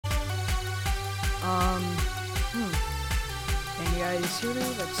Can you guys hear me?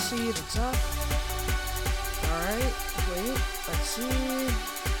 Let's see if it's up. Alright, wait, let's see.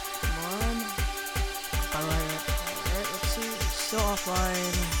 Come on. Alright, let's see. It's still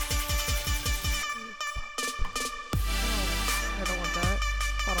offline. Oh, I don't want that.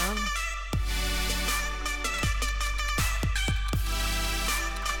 Hold on.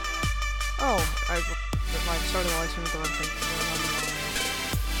 Oh, I started the live stream with the wrong thing.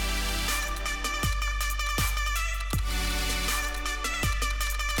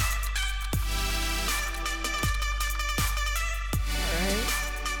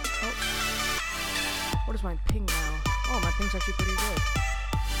 What is my ping now? Oh, my ping's actually pretty good.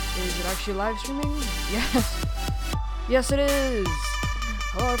 Is it actually live streaming? Yes! Yes, it is!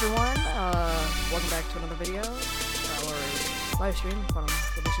 Hello, everyone. Welcome back to another video. Or live stream. Hold on.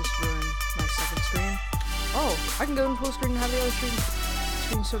 Let me just ruin my second screen. Oh, I can go in full screen and have the other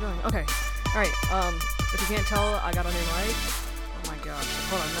screen still going. Okay. Alright, if you can't tell, I got a new mic. Oh my gosh.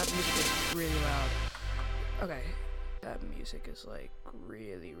 Hold on, that music is really loud. Okay. That music is, like,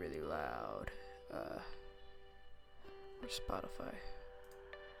 really, really loud. Or Spotify.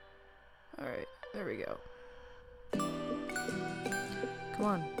 Alright, there we go. Come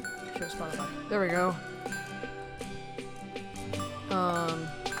on, show Spotify. There we go.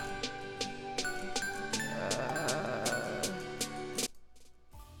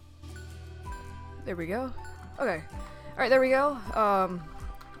 There we go. Okay. Alright, there we go.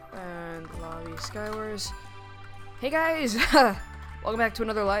 And Lobby Skywars. Hey guys! Welcome back to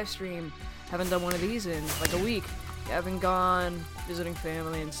another live stream. Haven't done one of these in like a week. I haven't gone visiting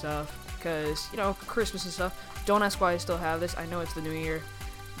family and stuff because, you know, Christmas and stuff. Don't ask why I still have this. I know it's the new year,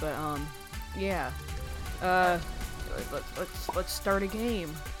 but yeah. Let's start a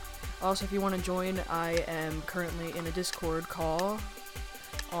game. Also, if you want to join, I am currently in a Discord call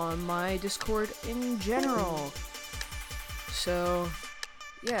on my Discord in general. So,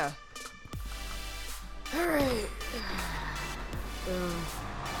 yeah. All right.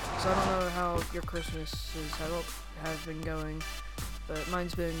 So I don't know how your Christmases have been going, but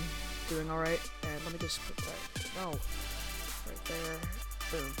mine's been doing alright. And let me just put that, no, right there,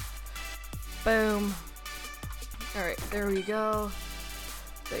 boom, boom. Alright, there we go.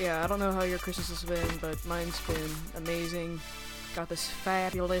 But yeah, I don't know how your Christmas has been, but mine's been amazing. Got this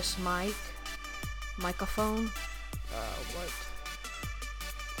fabulous microphone. What?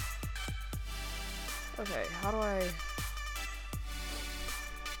 Okay, how do I...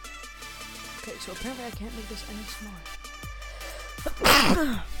 Okay, so apparently I can't make this any smaller.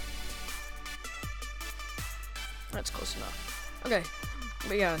 That's close enough. Okay,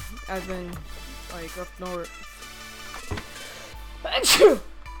 but yeah, I've been, like, up north.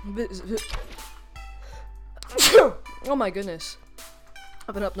 Oh my goodness.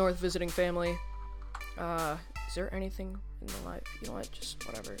 I've been up north visiting family. Is there anything in the life? You know what, just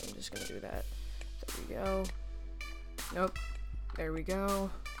whatever, I'm just gonna do that. There we go. Nope. There we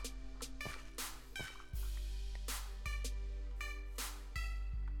go.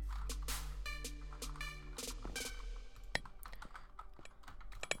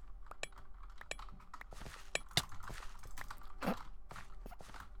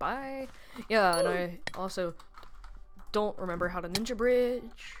 Bye. Yeah, and I also don't remember how to ninja bridge,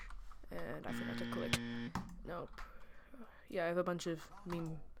 and I forgot to click. Nope. Yeah, I have a bunch of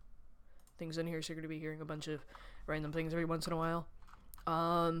meme things in here, so you're gonna be hearing a bunch of random things every once in a while.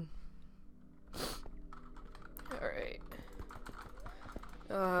 Alright.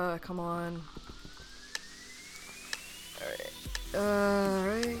 Come on.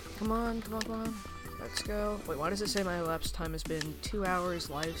 Alright, come on. Let's go. Wait, why does it say my elapsed time has been 2 hours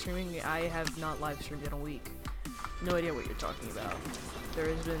live streaming? I have not live streamed in a week. No idea what you're talking about. There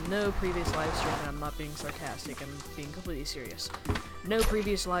has been no previous live stream, and I'm not being sarcastic, I'm being completely serious. No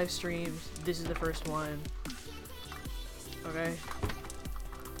previous live streams, this is the first one. Okay?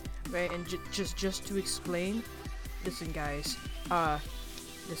 Okay, and just to explain, listen guys,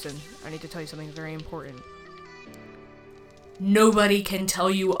 listen, I need to tell you something very important. Nobody can tell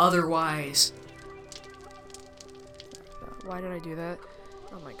you otherwise. Why did I do that?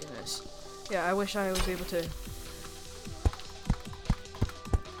 Oh my goodness. Yeah, I wish I was able to...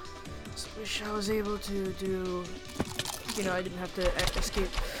 do... You know, I didn't have to escape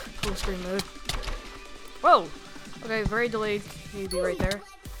full screen mode. Whoa! Okay, very delayed KB right there.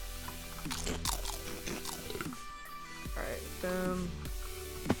 Alright, boom.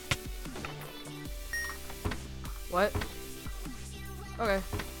 What? Okay.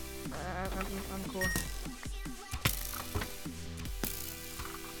 I'm cool.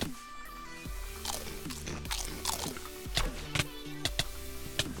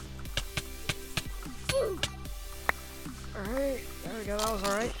 go, that was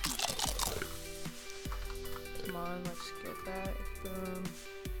alright. Come on, let's get that. Boom.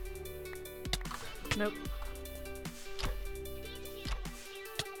 Nope.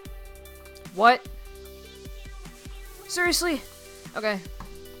 What? Seriously? Okay.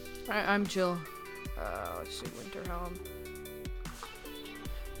 I'm chill. Let's see, Winter Helm.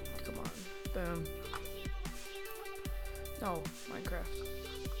 Come on. Boom. No, Minecraft.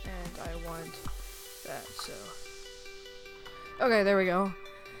 And I want that, so. Okay, there we go.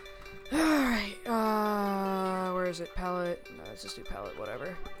 Alright, where is it? Palette? No, let's just do palette,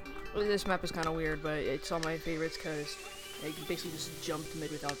 whatever. This map is kind of weird, but it's all my favorites because you can basically just jump to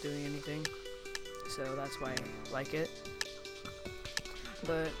mid without doing anything. So that's why I like it.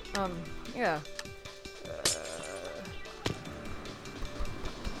 But, yeah.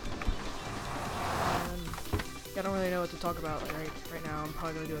 I don't really know what to talk about right now. I'm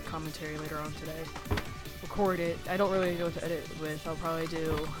probably going to do a commentary later on today. Record it. I don't really know what to edit with. I'll probably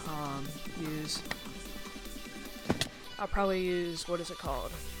do, what is it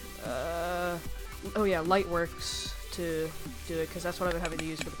called? Oh yeah, Lightworks to do it, because that's what I've been having to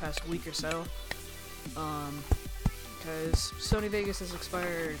use for the past week or so. Because Sony Vegas has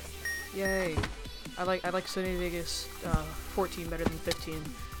expired. Yay. I like Sony Vegas 14 better than 15.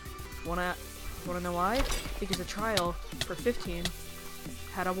 Wanna know why? Because the trial for 15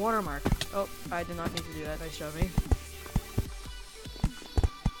 had a watermark. Oh, I did not need to do that. Nice job, me.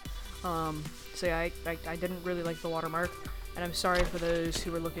 So yeah, I didn't really like the watermark, and I'm sorry for those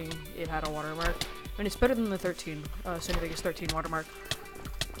who were looking. It had a watermark. I mean, it's better than the 13, Sony Vegas 13 watermark.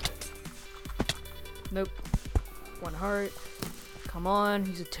 Nope. 1 heart. Come on,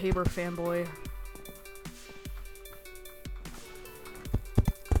 he's a Tabor fanboy.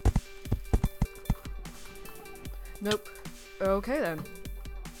 Nope. Okay then.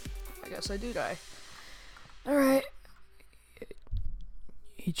 I guess I do die. Alright.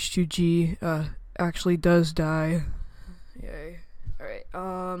 H2G, actually does die. Yay. Alright,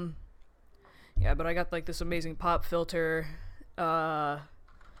 yeah, but I got, like, this amazing pop filter,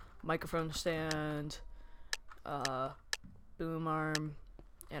 microphone stand, boom arm,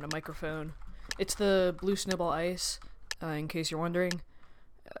 and a microphone. It's the Blue Snowball Ice, in case you're wondering.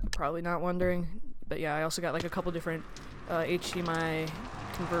 Probably not wondering. But yeah, I also got, like, a couple different, HDMI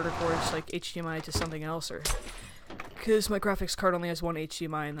converter cords, like HDMI to something else, or because my graphics card only has one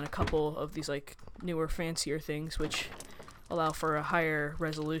HDMI and then a couple of these like newer fancier things which allow for a higher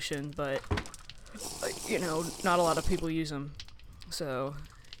resolution, but you know, not a lot of people use them, so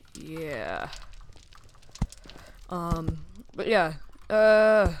yeah. But yeah,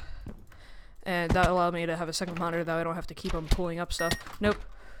 and that allowed me to have a second monitor that I don't have to keep on pulling up stuff. Nope.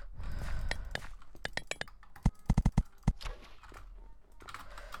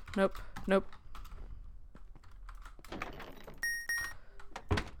 Nope. Nope.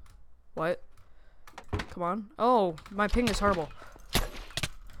 What? Come on. Oh, my ping is horrible.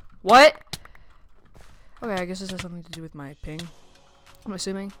 What? Okay, I guess this has something to do with my ping, I'm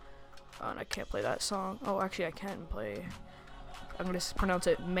assuming. Oh, and I can't play that song. Oh, actually I can play. I'm gonna pronounce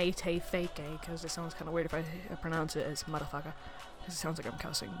it Mayte Fake, because it sounds kind of weird if I pronounce it as motherfucker. Because it sounds like I'm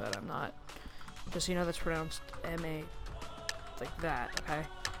cussing, but I'm not. Just so you know, that's pronounced M-A, like that, okay?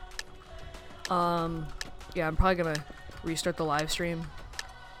 Yeah, I'm probably gonna restart the live stream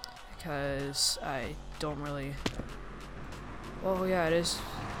because I don't really. Well, yeah, it is.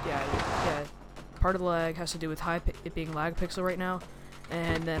 Yeah. Part of the lag has to do with it being lag pixel right now,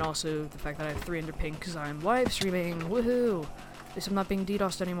 and then also the fact that I have 300 ping because I'm live streaming. Woohoo! At least I'm not being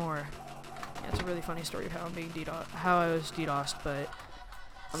DDoSed anymore. Yeah, it's a really funny story of how I'm being how I was DDoSed, but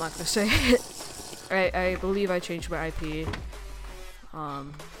I'm not gonna say it. I believe I changed my IP.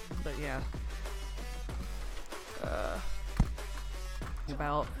 But yeah.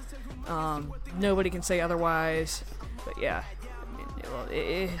 About nobody can say otherwise, but yeah, I mean, well,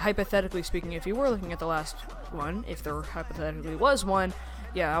 hypothetically speaking, if you were looking at the last one, if there hypothetically was one,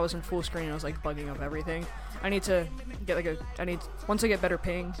 yeah, I was in full screen and I was like bugging up everything. I need to get like once I get better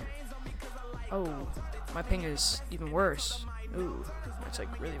ping. Oh, my ping is even worse. Ooh, it's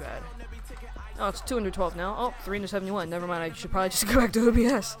like really bad. Oh, it's 212 now. Oh, 371. Never mind, I should probably just go back to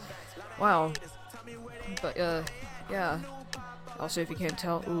OBS. Wow. But yeah. Also, if you can't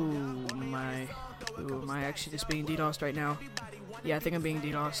tell, ooh, am I actually just being DDoSed right now? Yeah, I think I'm being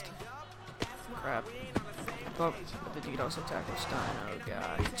DDoSed. Crap. Oh, the DDoS attack was done. Oh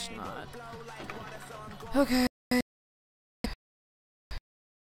god, it's not. Okay.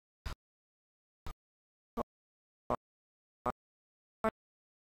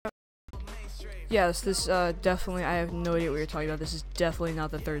 Yes, this definitely, I have no idea what you're talking about. This is definitely not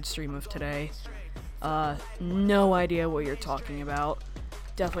the third stream of today. No idea what you're talking about.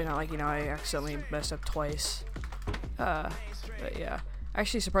 definitely not like, you know, I accidentally messed up twice. But yeah.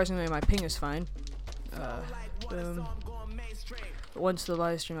 Actually, surprisingly, my ping is fine. Boom. But once the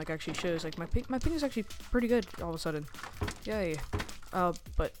live stream like actually shows, like my ping is actually pretty good all of a sudden. Yay.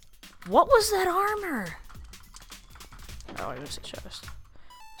 But what was that armor? Oh, I missed a chest.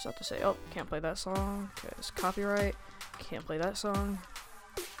 Just have to say, oh, can't play that song. Okay, it's copyright. Can't play that song.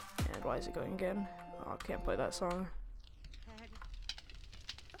 And why is it going again? Oh, can't play that song. Right,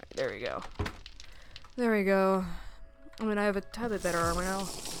 there we go. There we go. I mean, I have a tad bit better armor now.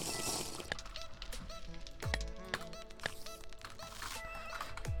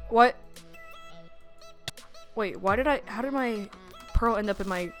 What? Wait, how did my pearl end up in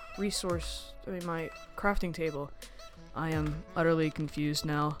my my crafting table? I am utterly confused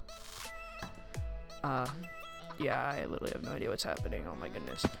now. Yeah, I literally have no idea what's happening. Oh my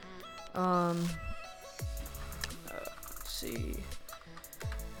goodness. Let's see.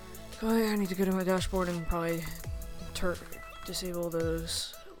 Oh yeah, I need to go to my dashboard and probably disable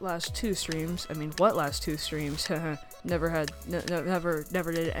those last 2 streams. I mean, what last 2 streams? Never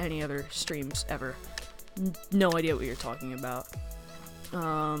did any other streams ever. No idea what you're talking about.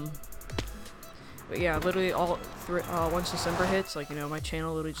 But yeah, literally once December hits, like, you know, my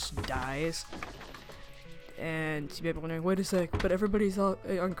channel literally just dies. And you may be wondering, wait a sec, but everybody's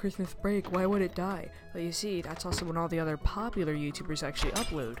on Christmas break, why would it die? Well, you see, that's also when all the other popular YouTubers actually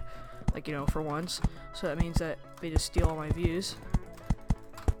upload. Like, you know, for once. So that means that they just steal all my views.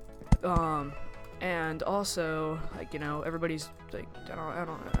 And also, like, you know, everybody's like, I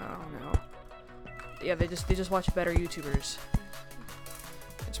don't know. Yeah, they just watch better YouTubers.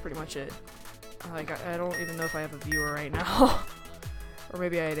 That's pretty much it. Like, I don't even know if I have a viewer right now. Or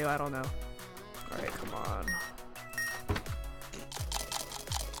maybe I do, I don't know. Alright, come on.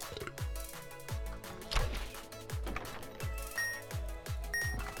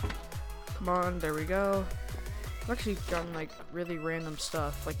 Come on, there we go. I've actually gotten, like, really random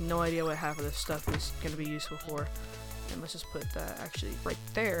stuff. Like, no idea what half of this stuff is gonna be useful for. And let's just put that actually right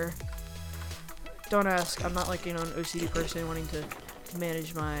there. Don't ask, I'm not like, you know, an OCD person wanting to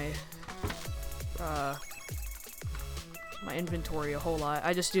manage my my inventory a whole lot.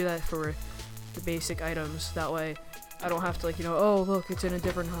 I just do that for the basic items. That way I don't have to, like, you know, oh look, it's in a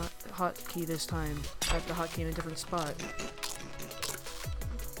different hotkey this time. I have the hotkey in a different spot.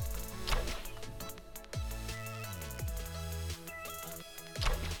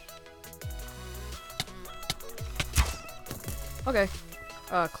 Okay.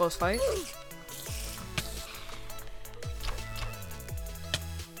 Close fight.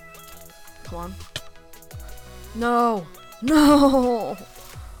 Come on. No! No!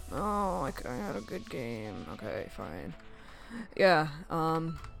 No, I had a good game. Okay, fine. Yeah,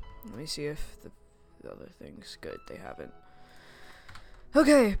 let me see if the other thing's good. They haven't.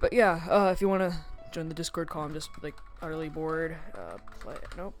 Okay, but yeah, if you want to join the Discord call, I'm just, like, utterly bored.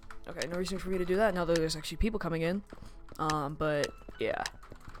 Nope. Okay, no reason for me to do that now that there's actually people coming in. But, yeah.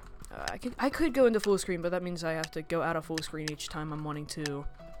 I could go into full screen, but that means I have to go out of full screen each time I'm wanting to,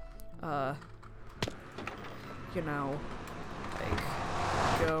 you know, like,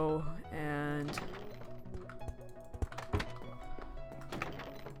 go and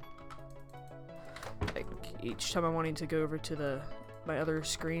like each time I'm wanting to go over to my other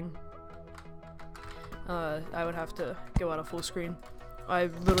screen, I would have to go out of full screen. I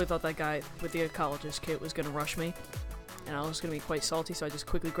literally thought that guy with the ecologist kit was gonna rush me, and I was gonna be quite salty, so I just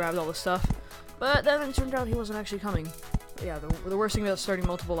quickly grabbed all the stuff. But then it turned out he wasn't actually coming. But yeah, the worst thing about starting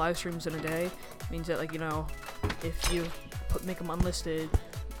multiple live streams in a day means that, like, you know, if you make them unlisted,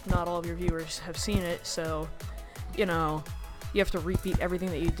 not all of your viewers have seen it, so, you know, you have to repeat everything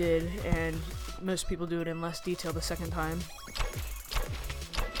that you did, and most people do it in less detail the second time.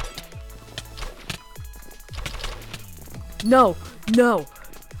 No! No!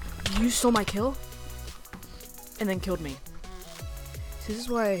 You stole my kill? And then killed me. See, this is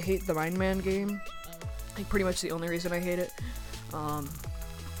why I hate the Mine Man game. Like, pretty much the only reason I hate it.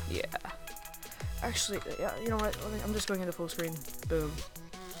 Yeah. Actually, yeah, you know what? I'm just going into full screen. Boom.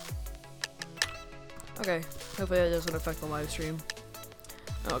 Okay. Hopefully that doesn't affect the live stream.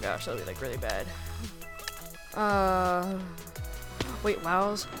 Oh gosh, that'll be, like, really bad. Wait,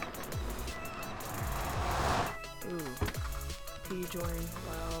 WoWs? Ooh. P join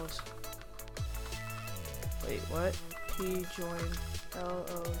WoWs. Wait, what? P join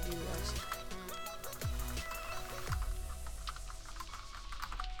LOUS.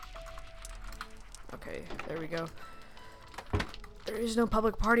 Okay, there we go. There is no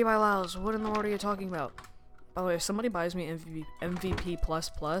public party by WoWs. What in the world are you talking about? By the way, if somebody buys me MVP++,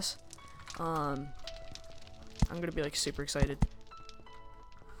 I'm gonna be, like, super excited.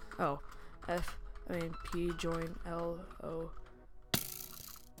 Oh, P join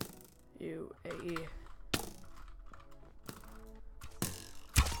Louae.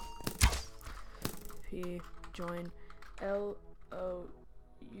 P join Louae.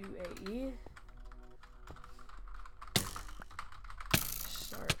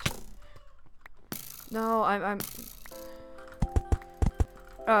 Start. No, I'm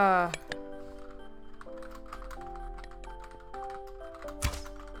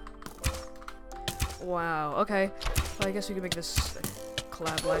wow, okay. Well, I guess we could make this a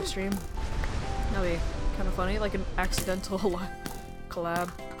collab live stream. That'd be kind of funny, like an accidental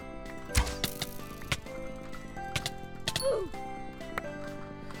collab.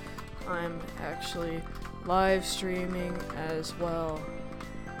 I'm actually live streaming as well.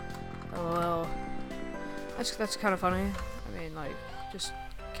 LOL. That's kind of funny. I mean, like, just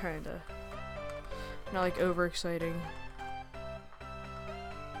kinda. Not like overexciting.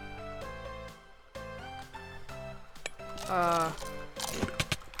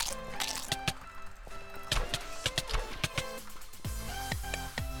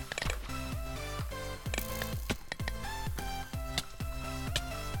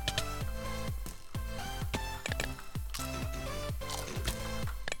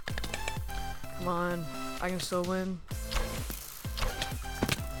 Come on, I can still win.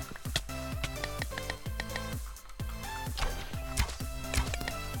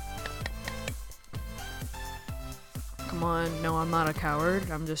 Come on, no, I'm not a coward.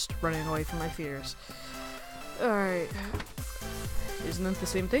 I'm just running away from my fears. Alright. Isn't it the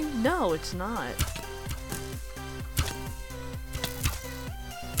same thing? No, it's not.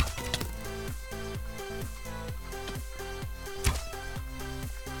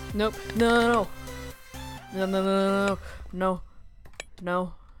 Nope. No. No.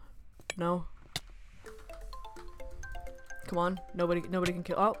 Come on. Nobody can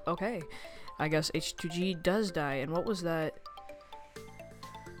kill. Oh, okay. I guess H2G does die. And what was that?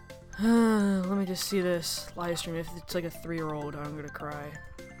 Let me just see this live stream. If it's like a 3-year-old, I'm gonna cry.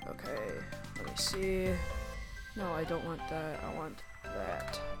 Okay. Let me see. No, I don't want that. I want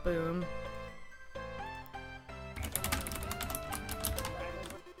that. Boom.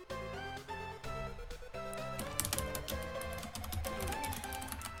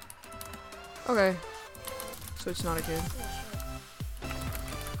 Okay, so it's not a kid.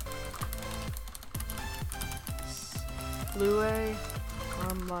 Louae,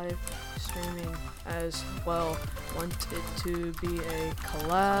 I'm live streaming as well. Want it to be a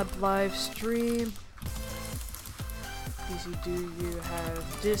collab live stream. Easy, do you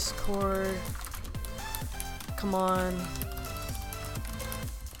have Discord? Come on.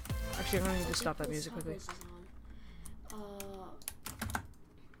 Actually, I'm gonna need to stop that music quickly.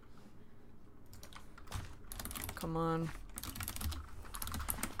 Come on.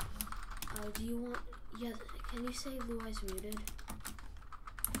 Do you want? Yeah. Can you say Louae's muted?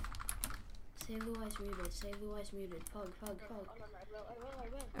 Say Louae's muted. Say Louae's muted. Pug.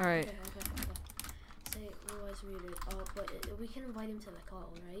 All right. Okay. Say Louae's muted. But we can invite him to the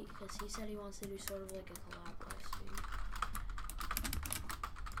call, right? Because he said he wants to do sort of like a collab live stream.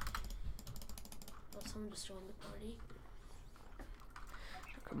 Well, someone just joined the party.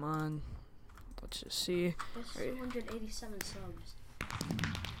 Come on. Let's just see. There's 287 subs.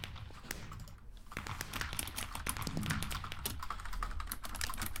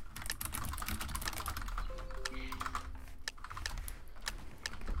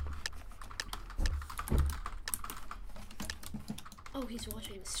 Oh, he's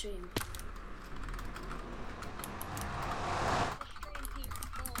watching the stream.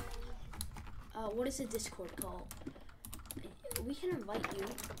 What is the Discord called? We can invite you.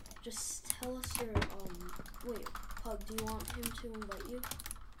 Just tell us your, wait, Pug, do you want him to invite you?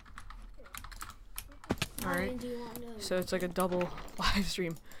 Alright, do you want to... So it's like a double live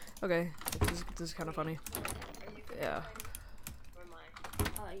stream. Okay, this is kind of funny. Yeah.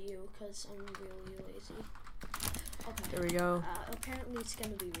 You, because I'm really lazy. Okay. There we go. Apparently it's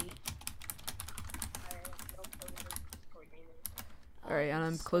gonna be me. Alright, and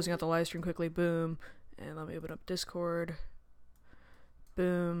I'm closing out the live stream quickly. Boom. And let me open up Discord.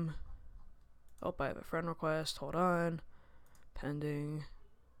 Boom. Oh, I have a friend request. Hold on. Pending.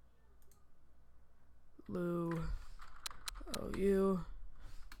 Louae.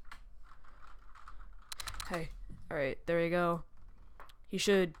 Hey. Alright, there you go. He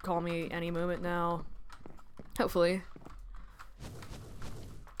should call me any moment now. Hopefully.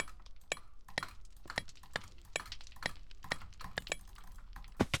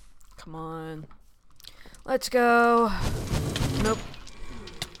 Come on. Let's go. Nope.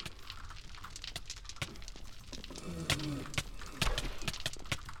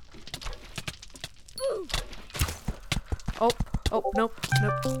 Oh, nope,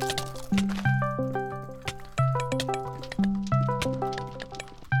 nope.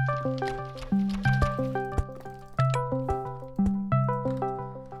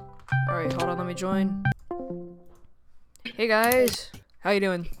 Alright, hold on, let me join. Hey guys, how you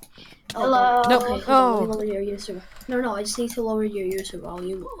doing? Hello. Nope. Okay, hold on, let me lower your user. No, I just need to lower your user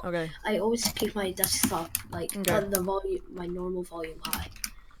volume. Okay. I always keep my desktop like Okay. the volume, my normal volume high.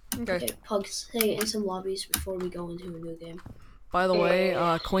 Okay. Pug, stay in some lobbies before we go into a new game. By the way,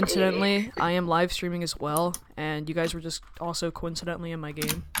 coincidentally, I am live streaming as well, and you guys were just also coincidentally in my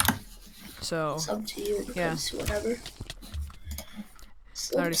game. So, It's up to you because whatever.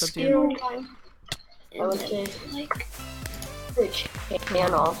 already subbed to you. And then, like, The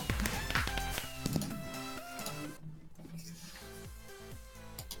channel.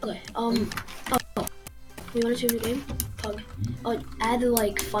 okay, you wanna do a new game? Pug. Add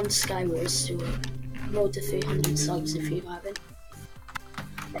like fun Sky Wars to it. Road to 300 subs if you haven't.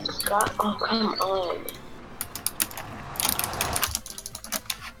 Scott, oh come on.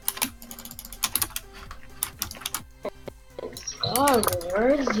 Star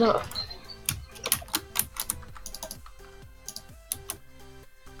Wars.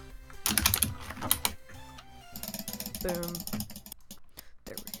 Boom.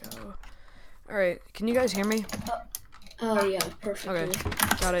 There we go. Alright, can you guys hear me? Oh yeah, perfectly. Okay,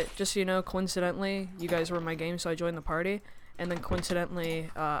 got it. Just so you know, coincidentally, you guys were in my game, so I joined the party. And then coincidentally,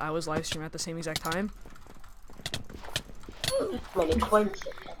 I was live streaming at the same exact time. Many coins.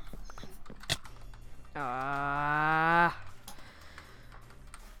 Oh,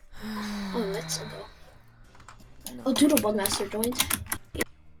 let's go. Oh, Doodlebug Master joined.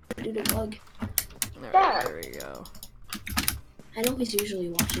 Doodlebug. There we go. I know he's usually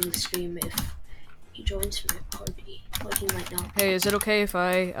watching the stream if he joins my party, like he might not. Hey, is it okay if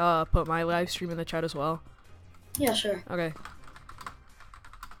I put my live stream in the chat as well? Yeah, sure. Okay.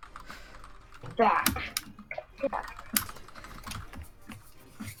 Back.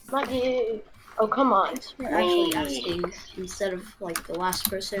 Not you. Oh, come on. We're actually asking, instead of like the last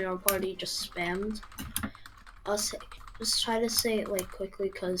person in our party just spammed us, just try to say it like quickly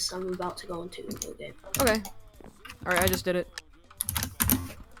because I'm about to go into a new game. Okay. Alright, I just did it.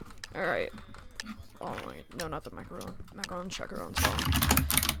 Alright. Oh wait, no, not the macaron checker on song.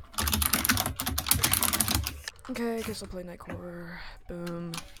 Okay, I guess I'll play Nightcore.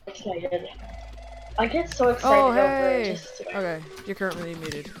 Boom. Excited. I get so excited Oh, over hey! just Okay, you're currently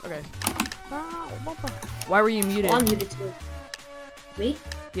muted. Okay. Why were you muted? Well, I'm muted too. Me?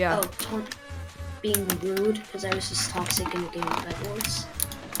 Yeah. Oh, being rude because I was just toxic in the game of Bed Wars.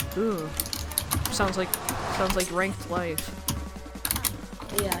 Ooh. Sounds like ranked life.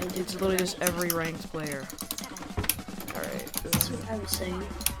 Yeah, I did. It's literally just every ranked player. Alright. That's what I was saying.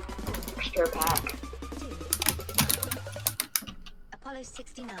 extra pack. Apollo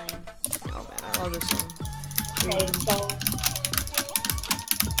 69. Oh man, I love this song. Okay, so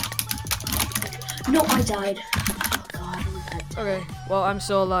No, I died. Oh god, I'm dead. Okay, well I'm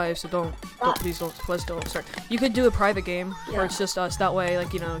still alive, so please don't start. You could do a private game where it's just us. That way,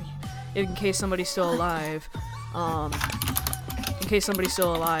 like, you know, in case somebody's still alive,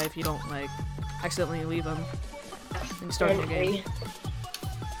 you don't like accidentally leave them and start a new game.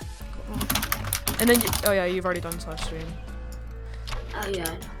 And then, oh yeah, you've already done slash stream. Oh yeah,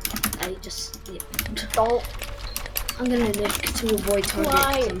 I know. I just don't I'm gonna nick to avoid target.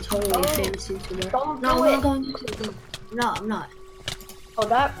 'Cause I'm totally a famous YouTuber. don't No, do I'm it. not going to. No, I'm not. Oh,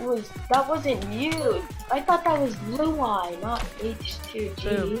 that wasn't you. I thought that was Louae, not H2G.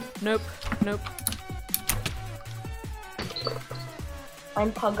 Boom. Nope. Nope.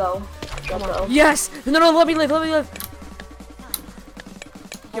 I'm Puggo. Come on. Yes! No, let me live,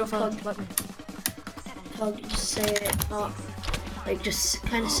 Yo, phone, Pug. let me. Pug, just say it. Like, just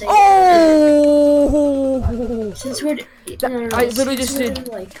kind of say Oh! it. Since we're I literally just since we're did.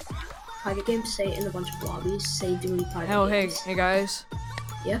 doing, like private games, say it in a bunch of lobbies. Say doing private Oh, hey games. guys.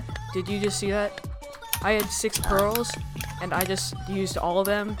 Yeah. Did you just see that? I had 6 pearls, and I just used all of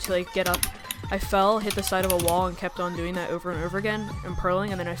them to like get up. I fell, hit the side of a wall, and kept on doing that over and over again, and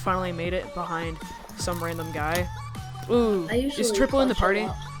pearling, and then I finally made it behind some random guy. Ooh, I usually is Triple in the clutch a party?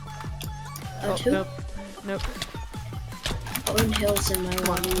 lot. Oh, Two? nope. Owen Hill's in my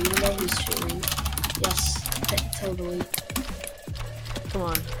lobby. You know he's streaming. Yes, totally. Come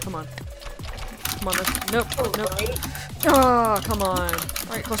on. Nope. Ah, come on.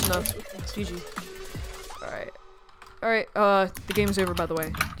 Alright, close enough. GG. Alright, the game's over, by the way.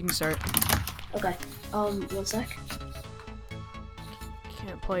 You can start. Okay. 1 sec.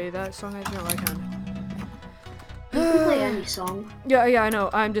 Can't play that song. No, I can. You can play any song. Yeah, I know.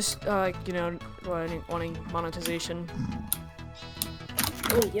 I'm just, you know, wanting monetization.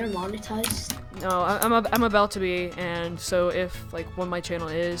 Oh, you're monetized? No, I'm about to be, and so if like when my channel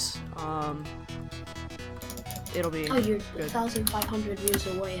is, it'll be. Oh, you're good. 1,500 views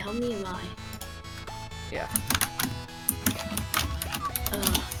away. How many am I? Yeah.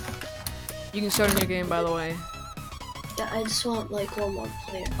 Uh, You can start a new game, by the way. yeah, I just want like one more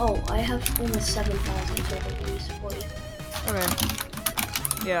player. Oh, I have almost 7,000 total views for you.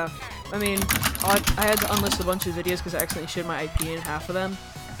 Okay. Yeah. I mean, I had to unlist a bunch of videos because I accidentally shared my IP in half of them.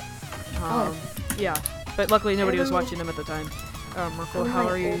 Yeah. But luckily nobody was watching them at the time. Merkel, how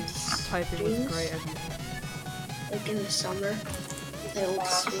are you typing with great as usual? Like in the summer, my old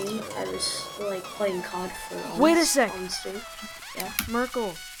stream, I was like playing COD for Wait a sec! on stream. Yeah.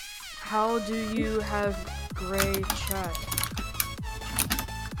 Merkel, how do you have gray chat?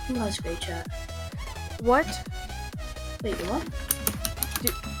 Who has great chat? What? Wait, what?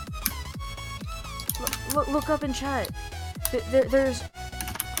 Look up in chat. There's...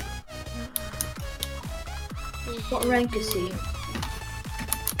 What rank is he?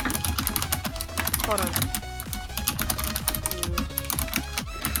 Hold on.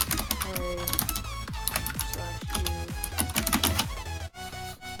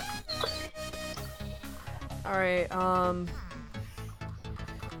 Alright, time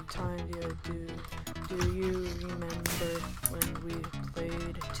do you remember when we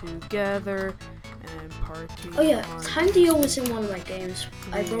played together and partied? Oh yeah, on Time Dio was in one of my games.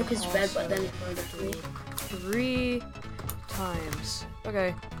 I broke his bed, but then he murdered me. 3 times.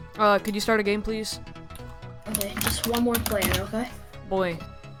 Okay. Could you start a game, please? Okay, just one more player, okay? Boy.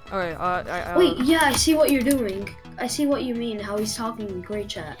 Alright, Wait, yeah, I see what you're doing. I see what you mean, how he's talking in great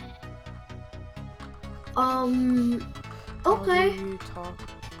chat. how Okay. do you talk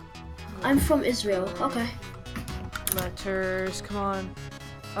I'm from Israel, okay. letters? Come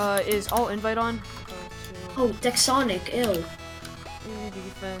on. Is all invite on? Oh, Dexonic, ill.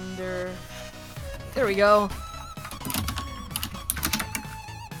 Defender. There we go.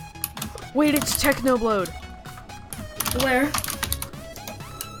 Wait, it's Technoblode. Where?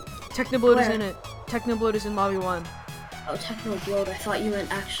 Technoblode is Where? in it. Technoblode is in lobby 1. Oh, Technoblade. I thought you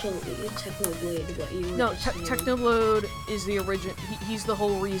meant actually Technoblade, but you were No, just saying- Technoblode is the origin. He's the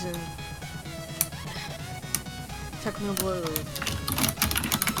whole reason. Technoblode.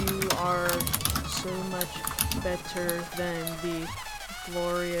 You are so much better than the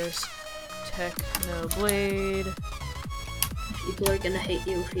glorious Technoblade. People are gonna hate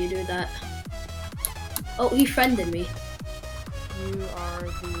you if you do that. Oh, he friended me. You are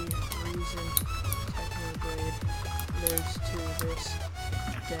the reason Technoblade lives to this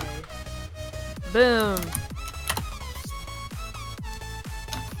day. Boom!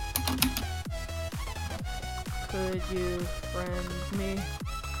 Could you friend me?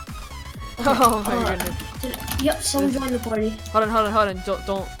 Oh my goodness. Yep, someone joined the party. Hold on.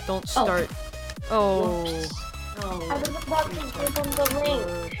 Don't start. Oh. Whoops. I Oh. was about to give him the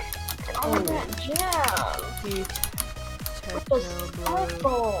link. Oh. On that jam. Pete. With the Technoblade.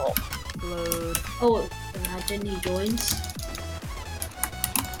 circle. Load. Oh, imagine he joins.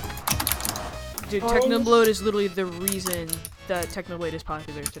 Dude, Orange. Technoblade is literally the reason that Technoblade is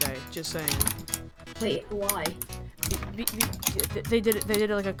popular today. Just saying. Wait, why? They did it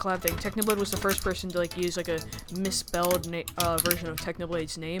like a collab thing. Technoblade was the first person to like use like a misspelled version of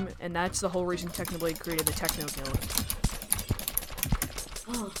Technoblade's name, and that's the whole reason Technoblade created the Techno Guild.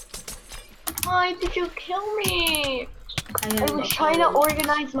 Oh, Why did you kill me? I I was trying to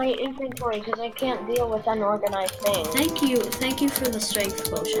organize my inventory because I can't deal with unorganized things. Thank you for the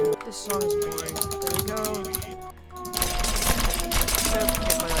strength potion. This song is boring. There we go. Yep,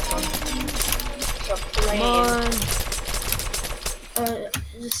 can't play that song. Come on.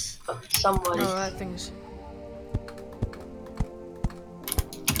 Just Someone. Oh, that thing's.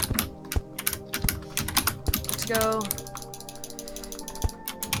 Let's go.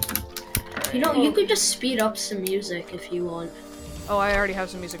 you know, you could just speed up some music if you want. Oh, I already have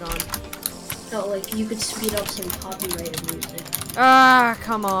some music on. No, like you could speed up some copyrighted music. Ah,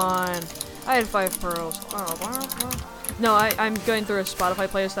 come on. I had 5 pearls. Oh, no, I'm going through a Spotify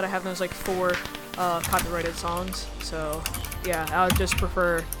playlist that I have those like 4 copyrighted songs. So, yeah, I would just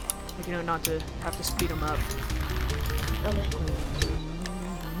prefer, like, you know, not to have to speed them up. Okay.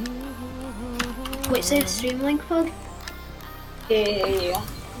 Wait, say a stream link, Pug? Yeah.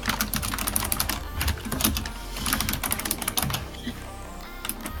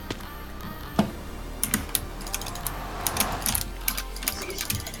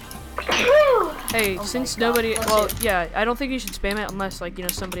 Hey, Oh since my God. nobody, That's well, it. yeah, I don't think you should spam it unless, like, you know,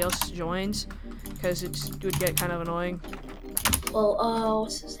 somebody else joins, because it would get kind of annoying. Well,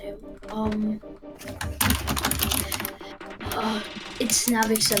 what's his name? It's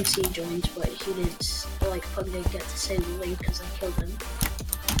Navix MC joined, but he didn't, like, Pug didn't get to say the link because I killed him.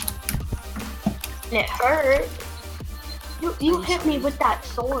 And it hurt. You hit me with that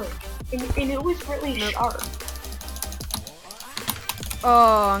sword, and it was really sharp.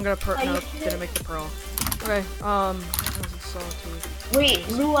 Oh, I'm gonna nope, didn't make the pearl. Okay, salty. Wait,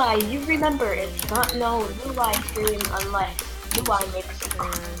 Louae, you remember it's not known Louae stream unless Louae makes a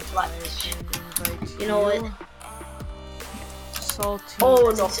clutch. You know what? Salty. Oh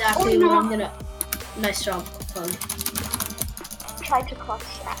That's no! exactly what I'm gonna. Nice job, Pug. Try to clutch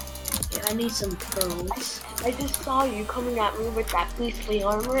that. Yeah, I need some pearls. I just saw you coming at me with that beastly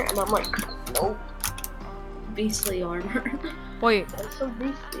armor, and I'm like, nope. Beastly armor. Wait, That's so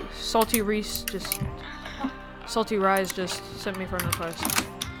beastly. Salty Rise just sent me for a request.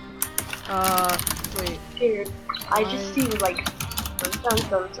 Wait. Dude, I just see like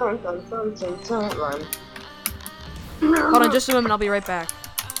run. Hold on just a moment, I'll be right back.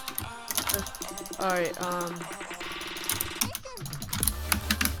 Alright,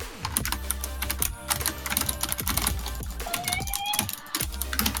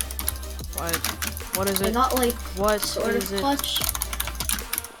 What is I it? got like What sort is of it? clutch.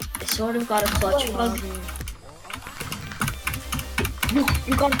 I sort of got a clutch, Pug.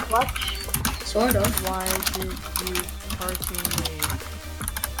 You got a clutch? Sort of. Why did you party me?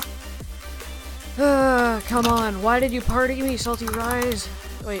 Come on. Why did you party me, Salty Rise?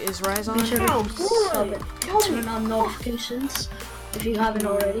 Wait, is Rise on? Be sure No, to boy. turn on notifications if you haven't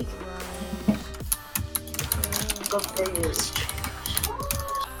already. Go figures.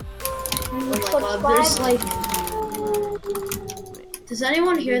 Oh my god, there's like... Does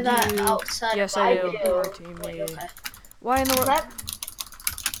anyone hear that you- outside? Yes, of I my do. door? Party me. Okay. Why in the world?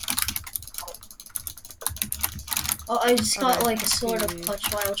 Oh, I just got Okay. like a sort of clutch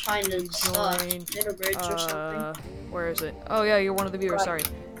while trying to Join, hit a bridge or something. Where is it? Oh yeah, you're one of the viewers, sorry.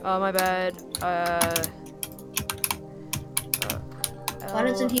 My bad. Why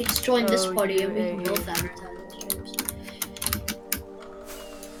doesn't he just join this party and we can LUAE. both advertise on streams?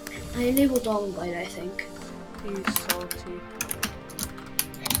 I enabled long bite, I think. He's salty.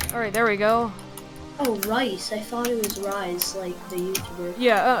 Alright, there we go. Oh, Rice. I thought it was Rise, like the YouTuber.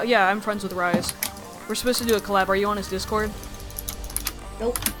 Yeah, yeah, I'm friends with Rise. We're supposed to do a collab. Are you on his Discord?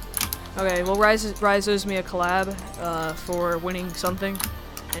 Nope. Okay, well, Rise owes me a collab for winning something,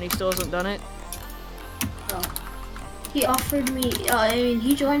 and he still hasn't done it. Oh. He offered me, I mean,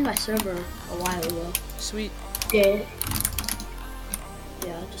 he joined my server a while ago. Sweet. Yeah.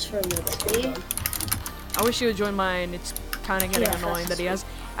 Yeah, just for a little bit. I wish he would join mine. It's kind of getting Yeah, annoying that that's he has.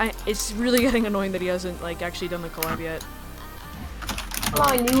 It's really getting annoying that he hasn't like actually done the collab yet. Come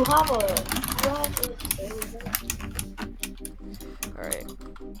on, you have a.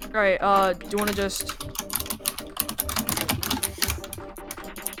 Alright, do you want to just...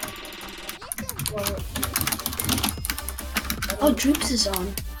 Oh, Droops is on.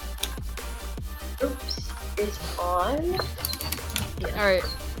 Oops, is on. Yeah. Alright.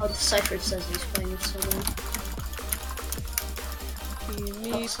 Oh, the Cypher says he's playing with someone.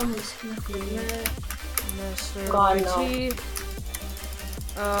 Oh, someone's connecting there. Mr. God, YT.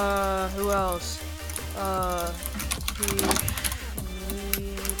 no. Who else?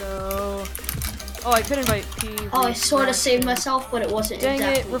 Pito. Oh, I could invite P. Oh, I sort of saved myself, but it wasn't Dang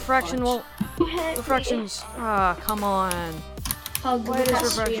exactly it, Refraction clutch. won't. Refractions. Ah, come on. Oh, Why good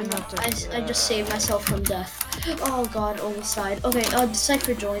does stream. Refraction have to- I just saved myself from death. Oh god, almost died. Okay, the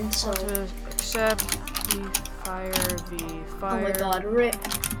Cypher joined, so. To accept the fire, the fire. Oh my god, rip.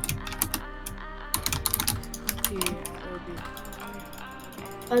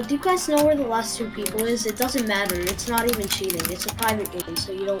 Do you guys know where the last two people is? It doesn't matter. It's not even cheating. It's a private game,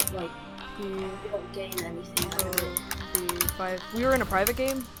 so you don't like. You don't gain anything out of it. We were in a private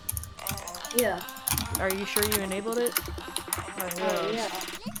game? Yeah. Are you sure you enabled it? Yeah.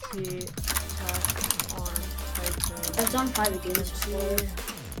 The attack on Titan. I've done private games before.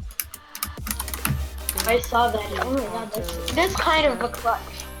 I saw that. Oh my god, that's kind of a clutch.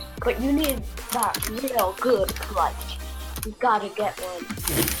 But you need that real good clutch. You gotta get one.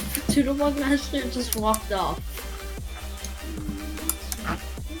 Dude, the Bug Master just walked off.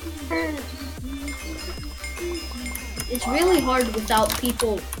 It's really hard without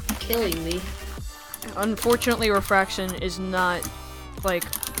people killing me. Unfortunately, Refraction is not, like,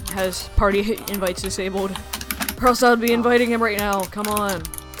 has party invites disabled. Or else I would be inviting him right now. Come on.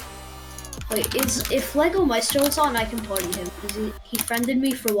 Wait, if Lego Maestro is on, I can party him. He friended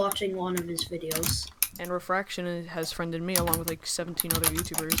me for watching one of his videos. And Refraction has friended me along with like 17 other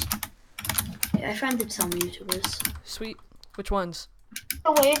YouTubers. Yeah, I friended some YouTubers. Sweet. Which ones?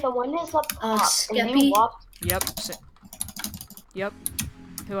 The way the one is up top. And Skeppy. you walk. Yep. Yep.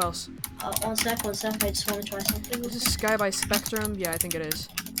 Who else? One sec. I just want to try something. Is this Sky by Spectrum? Yeah, I think it is.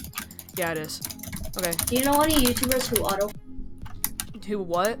 Yeah, it is. Okay. Do you know any YouTubers who Who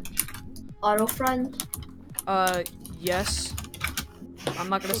what? auto friend? Yes. I'm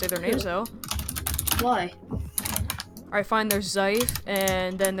not gonna say their names though. Why? Alright, fine, there's Zyfe,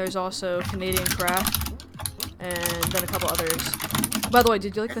 and then there's also Canadian Craft, and then a couple others. By the way,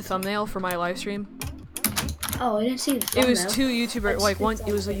 did you like the thumbnail for my live stream? Oh, I didn't see the It thumbnail. was two YouTubers, like one,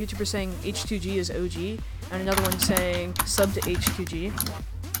 it was a YouTuber saying H2G is OG, and another one saying sub to H2G.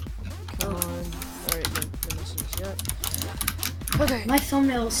 Come on. Alright, no messages yet. Okay. My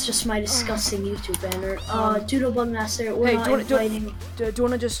thumbnail is just my disgusting YouTube banner. Doodlebug Master, we're Hey, not do inviting... you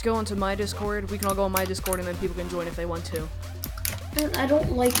wanna just go into my Discord? We can all go on my Discord, and then people can join if they want to. I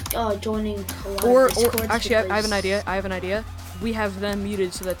don't like joining a lot Or of Discords actually, I have because- an idea. We have them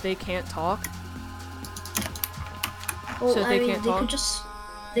muted so that they can't talk. Well, so I they mean, can't talk.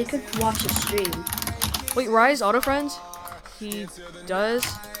 they could watch a stream. Wait, Rise Auto Friends? He does.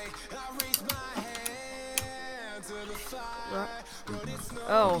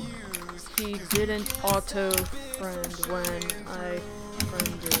 Oh, he didn't auto friend when I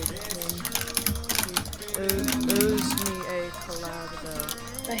friended him. He owes me a collab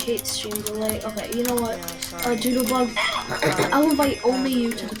though. I hate stream delay. Okay, you know what? Yeah, sorry. Doodlebug, I'll invite only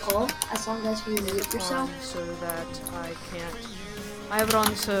you to the call as long as you mute yourself. So that I can't. I have it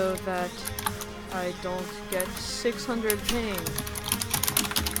on so that I don't get 600 ping.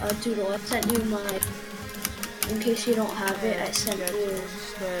 Doodle, I sent you my. In case you don't have it, I sent Get you.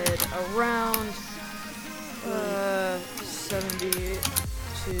 instead around 70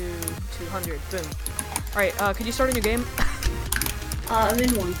 to 200. Boom. Alright, could you start a new game? I'm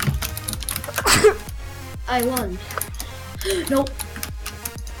in one. I won. Nope.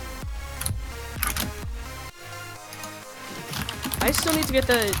 I still need to get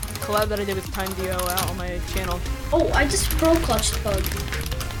the collab that I did with Time DO out on my channel. Oh, I just pro clutched Bug.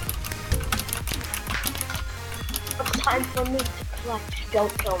 It's time for me to clutch.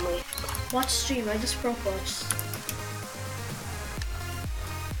 Don't kill me. Watch stream, I just pro clutched.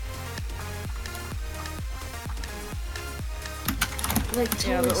 Like,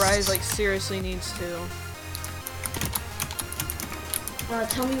 Yeah, but Rise like seriously needs to.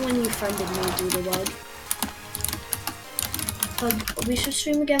 Tell me when you friended me, Doodlebug. We should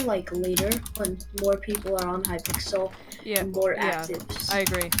stream again like later when more people are on Hypixel Yeah, and more yeah, actives. I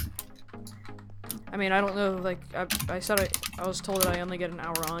agree. I mean, I don't know, like, I said I was told that I only get an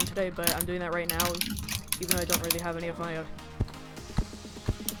hour on today, but I'm doing that right now, even though I don't really have any of my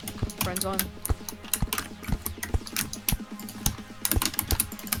friends on.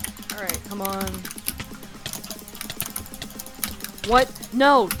 Alright, come on. What?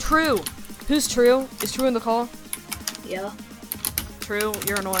 No, True! Who's True? Is True in the call? Yeah, True,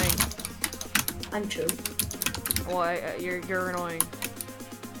 you're annoying. I'm true. Well, you're annoying.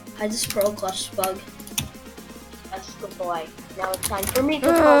 I just pro clutched Bug. That's the boy. Now it's time for me to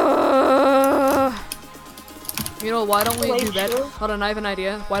clutch. You know, why don't we Wait, do bed? sure. Hold on, I have an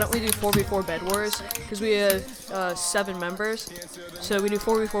idea. Why don't we do 4v4 Bed Wars? Because we have 7 members. So we do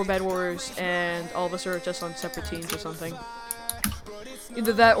 4v4 Bed Wars, and all of us are just on separate teams or something.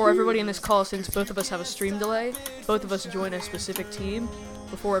 Either that, or everybody in this call, since both of us have a stream delay, both of us join a specific team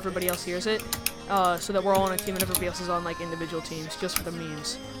before everybody else hears it, so that we're all on a team and everybody else is on like individual teams, just for the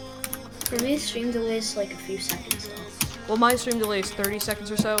memes. For me, stream delay is like a few seconds though. Well, my stream delay is 30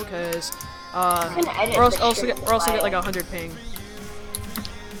 seconds or so, because can edit we're the also stream get like delay. 100 ping.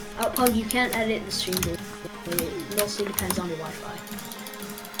 Pug, you can't edit the stream delay. It mostly depends on the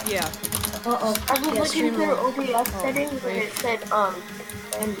Wi-Fi. Yeah. Uh-oh. I was Yeah, looking stream through delay. OBS settings and wait. it said,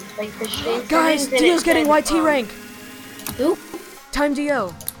 and like the stream Guys, settings, and Dio's it getting said, YT rank. Who? Time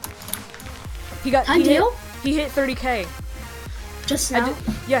Dio. He Time Dio? He hit 30k. Just now?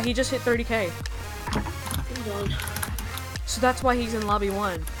 Yeah, he just hit 30k. Hold on. So that's why he's in lobby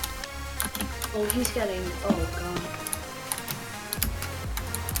 1. Oh, he's getting... Oh, God.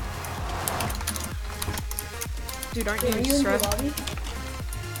 Dude, aren't Wait, are you you in the stressed? lobby?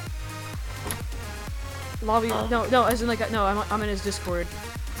 Lobby? No, as in like, no, I'm in his Discord.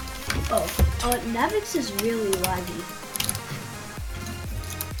 Oh. Navix is really laggy.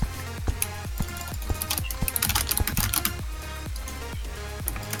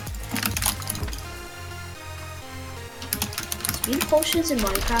 Speed potions in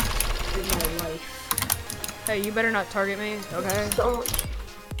Minecraft is my life. Hey, you better not target me, okay? So,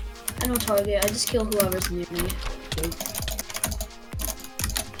 I don't target, I just kill whoever's near me.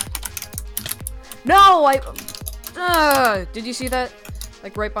 No, did you see that?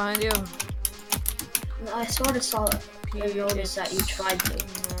 Like right behind you? I sort of saw I noticed that you tried to.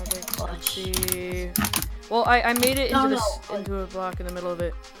 Let's see. Well, I made it into into a block in the middle of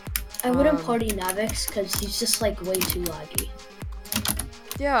it. I wouldn't party Navix because he's just like way too laggy.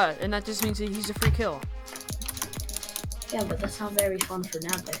 Yeah, and that just means that he's a free kill. Yeah, but that's not very fun for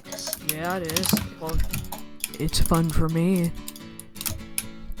Navix. Yeah, it is. Well, it's fun for me.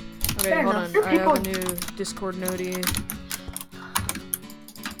 Okay, Fair hold enough. on. I have a new Discord nodie.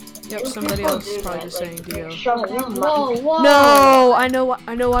 Yep, somebody else is probably just saying Dio. Whoa, whoa! No, I know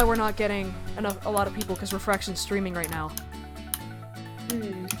why we're not getting a lot of people because Refraction's streaming right now.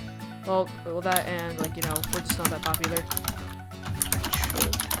 Hmm. Well, that and like we're just not that popular.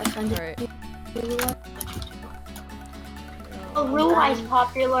 I find Alright. Oh, Louae's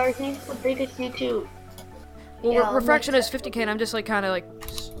popular. He's the biggest YouTube. Well, Yeah, Refraction is 50k, and I'm just like kind of like,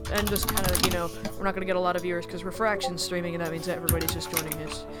 we're not gonna get a lot of viewers because Refraction's streaming, and that means that everybody's just joining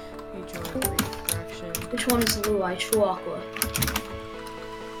his. He joined Refraction. Which one is Louae? True Aqua.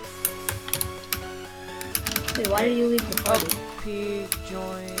 Wait, why did you leave the party? P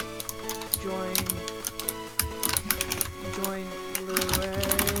join Louae.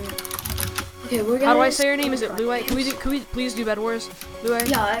 Okay, we're gonna. How do I say your name? Is it Louae? Can we please do Bed Wars, Louae?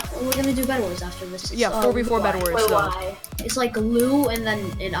 Yeah, we're gonna do Bed Wars after this. Yeah, 4v4 Bed Wars. So. Louae. It's like Lou and then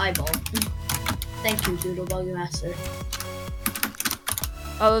an eyeball. Thank you, Doodle Bug Master.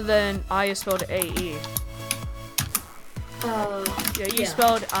 Other than I is spelled A-E. Yeah, you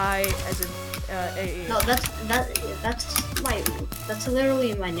spelled I as in A-E. No, that's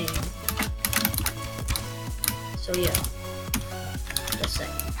literally my name. So yeah. Just saying.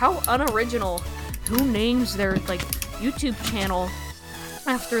 How unoriginal. Who names their YouTube channel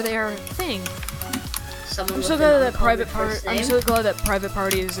after their thing? Someone I'm with so an glad that uncovered first I'm name. so glad that private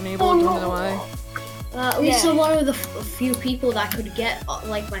party is enabled. Don't know why. At least I'm one of the few people that could get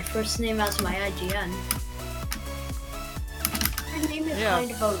like my first name as my IGN. His name is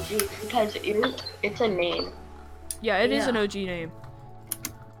kind of OG because it's a name. Yeah, it is an OG name.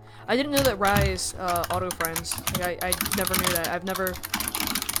 I didn't know that Rise auto friends. Like, I never knew that.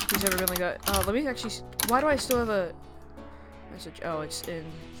 He's never been like that. Let me actually. Why do I still have a message? Oh, it's in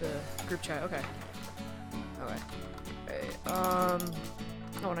the group chat. Okay. Okay. Oh,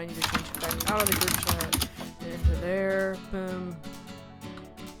 and I need to change it back out of the group chat into there. Boom.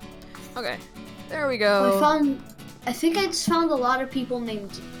 Okay. There we go. I think I just found a lot of people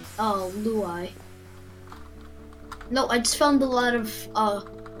named Louae. No, I just found a lot of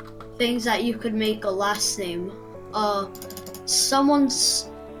things that you could make a last name. Someone's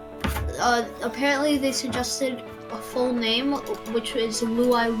apparently they suggested a full name, which is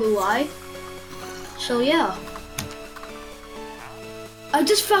Louae. So yeah. I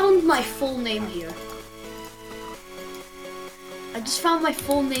just found my full name here. I just found my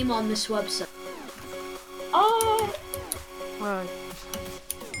full name on this website. Wow.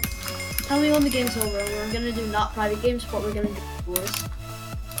 Tell me when the game's over. We're gonna do not private games, but we're gonna do wars.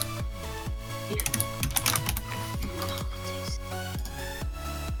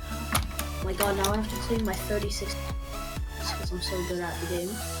 Oh my god, now I have to clean my 36 because I'm so good at the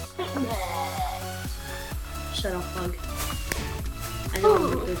game. Shut up, Bug. I know I'm a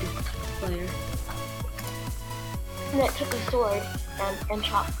good player. And it took a sword and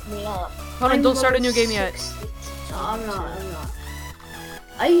chopped me up. Hold on, don't start a new game yet. No, I'm not.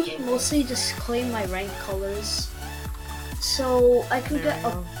 I mostly just claim my rank colors. So I could get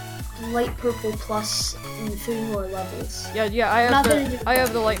a light purple plus in 3 more levels. Yeah, I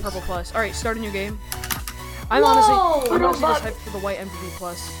have the light purple plus. Alright, start a new game. I'm honestly just hyped for the white MVP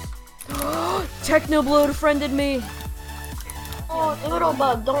plus. Technoblode friended me! Oh,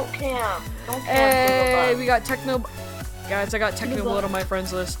 Doodlebug, don't camp. Hey, we got Techno... Guys, I got Technoblade on my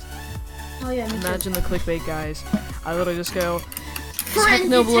friends list. Oh yeah, me Imagine the clickbait, guys. I literally just go...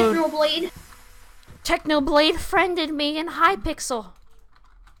 Technoblade! Technoblade friended me in Hypixel.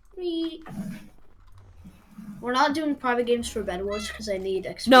 We're not doing private games for Bed Wars because I need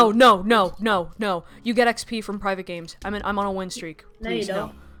XP. No. You get XP from private games. I'm on a win streak. Please, no, you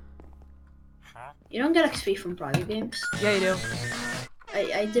don't. You don't get XP from private games. Yeah, you do.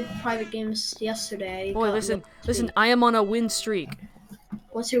 I did private games yesterday. Boy, listen. I am on a win streak.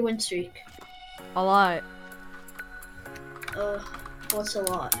 What's your win streak? A lot. What's a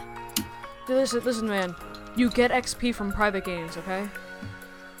lot? Dude, listen, man. You get XP from private games, okay?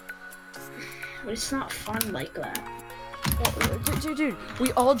 But it's not fun like that. Well, dude,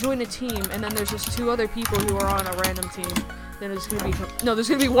 we all join a team, and then there's just 2 other people who are on a random team. Then there's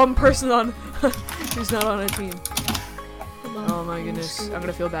gonna be 1 person on who's not on a team. Oh my goodness, I'm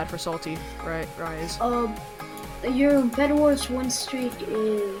gonna feel bad for Salty, right, Rise? Your Bed Wars win streak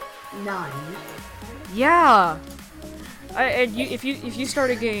is 9. Yeah. if you start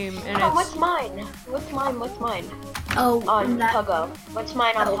a game and Oh, it's what's mine? What's mine? Oh, On that Huggo. What's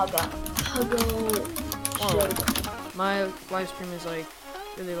mine on Huggo? Huggo. Oh, my live stream is like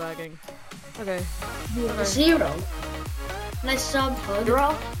really lagging. Okay. Okay. 0. Nice job, Hug.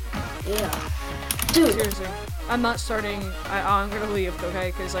 0? Yeah. Dude. Seriously, I'm not starting. I'm gonna leave,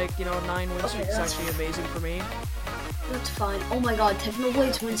 okay? Because like you know, 9 win streak is that's actually amazing for me. That's fine. Oh my god,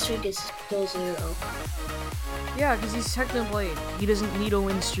 Technoblade's win streak is still 0. Yeah, because he's Technoblade. He doesn't need a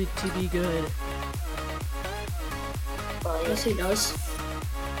win streak to be good. Yes, he does.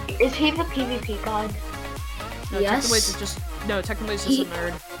 Is he the PvP god? No, Yes. Technoblade's just Technoblade's just a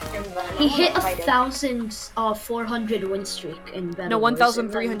nerd. He hit 1,400 win streak in Battle No, Wars,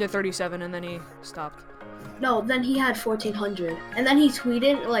 1,337, and then he stopped. No, then he had 1,400. And then he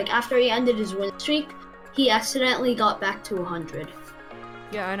tweeted, like, after he ended his win streak, he accidentally got back to 100.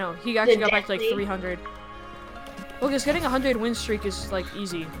 Yeah, I know. He actually Did got back to like Jesse? 300. Well, because getting a 100 win streak is like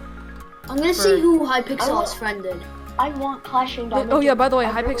easy. I'm gonna see who Hypixel has friended. I want Clashing Diamond. Oh yeah, by the way,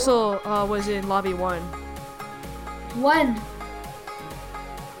 Hypixel was in lobby 1. When?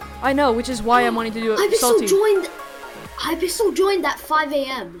 I know, which is why I'm wanting to do it salty. Hypixel joined at 5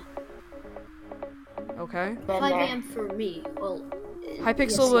 a.m. Okay. 5 a.m. for me. Well,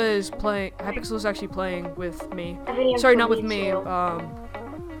 Hypixel was playing. Hypixel was actually playing with me. Sorry, not with me.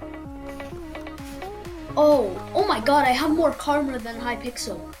 Oh my god, I have more karma than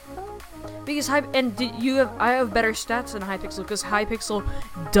Hypixel. Because I have better stats than Hypixel because Hypixel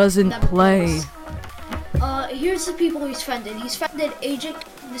doesn't play. Here's the people he's friended. He's friended Agent,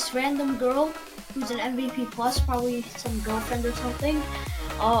 this random girl who's an MVP plus, probably some girlfriend or something.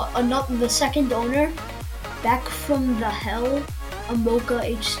 The second owner, Back from the Hell, Amoka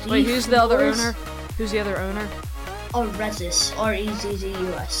HD. Wait, who's the other owner? Who's the other owner? Rezzus,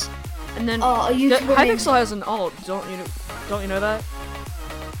 REZZUS. And then Hypixel has an alt. Don't you know that?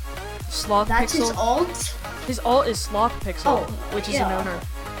 Sloth That's Pixel. his alt? His alt is Sloth Pixel, which is an yeah. owner.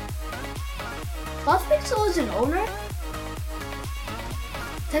 Sloth Pixel is an owner?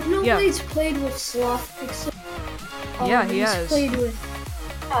 Technoblade's played with Sloth Pixel. Yeah, he he's has. played with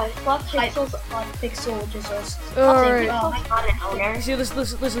Sloth Pixel's Sloth Pixel, which is also... Alright. not an owner. See,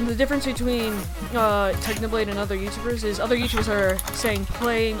 listen, the difference between Technoblade and other YouTubers is other YouTubers are saying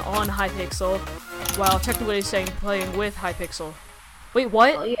playing on Hypixel, while Technoblade is saying playing with Hypixel. Wait,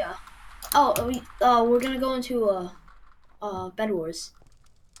 what? Oh, yeah. We're gonna go into, Bed Wars.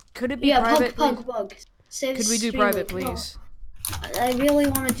 Could it be private? Pug. Save Could we do stream private, mode. please? I really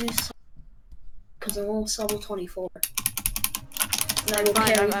want to do some, because I'm almost level 24. And I will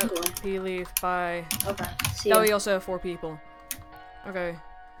carry Fine, you. leave, bye. Okay, see Now ya. we also have 4 people. Okay.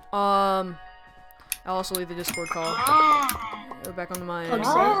 I'll also leave the Discord call. Go back onto mine.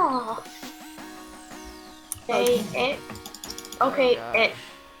 Oh. Say it. Okay, it.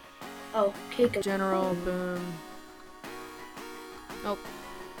 Oh, cake. General, boom. Nope.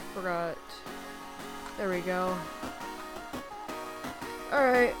 Forgot. There we go.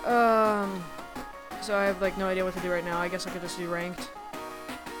 Alright, so I have like no idea what to do right now. I guess I could just do ranked.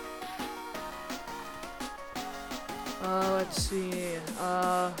 Let's see.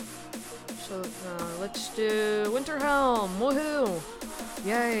 Let's do Winter Helm. Woohoo!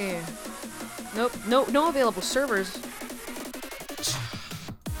 Yay! Nope. No available servers.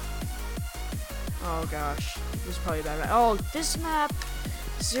 Oh gosh, this is probably a bad map. Oh, this map.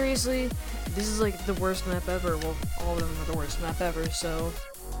 Seriously, this is like the worst map ever. Well, all of them are the worst map ever. So,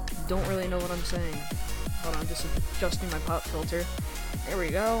 don't really know what I'm saying. Hold on, just adjusting my pop filter. There we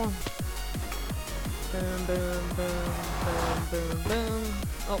go. Boom, boom, boom, boom, boom, boom.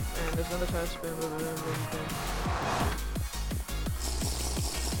 Oh, and there's another touch. Boom, boom, boom, boom, boom.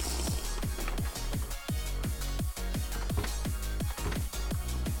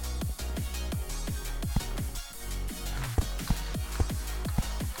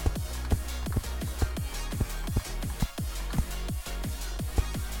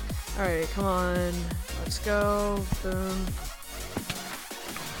 Alright, come on. Let's go. Boom.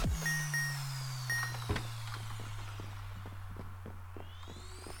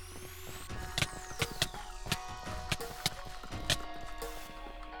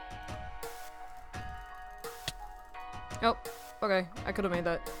 Oh, okay. I could have made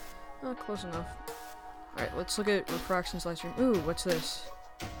that. Oh, close enough. Alright, let's look at refractions live stream. Ooh, what's this?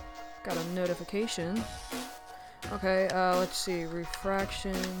 Got a notification. Okay, let's see.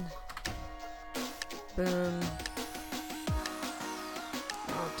 Refraction. Boom.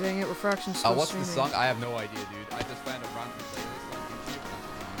 Oh, dang it. Refraction's still what's the streaming. song? I have no idea, dude. I just found a random playlist on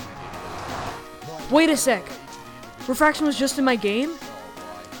YouTube. Wait a sec. Refraction was just in my game? Oh boy.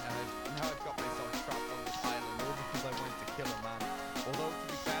 Now I've got myself trapped on this island all because I wanted to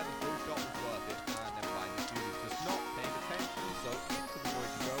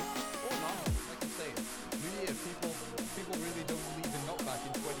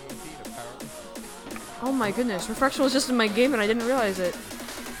Oh my goodness, refraction was just in my game and I didn't realize it.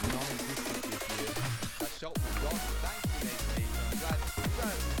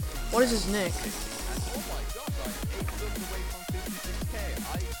 What is his nick?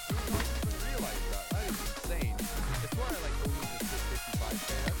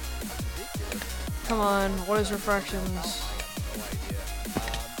 Come on, what is refractions?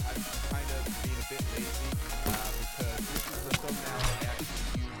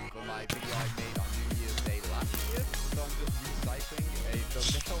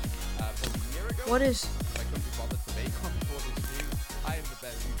 What is...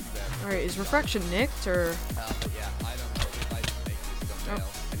 Alright, is refraction nicked, or... Yeah, I don't know if I can make this thumbnail.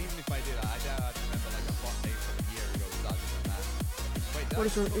 And even if I did, I doubt I'd remember like a font name from a year ago rather than that. Wait, What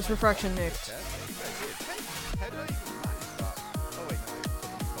is refraction nicked?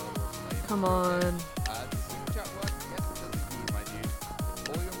 Come on.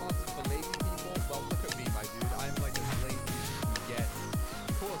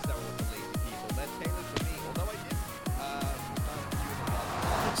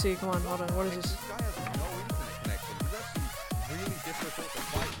 Let's see, come on, hold on, what is this? This guy has no internet connection. He's actually really difficult to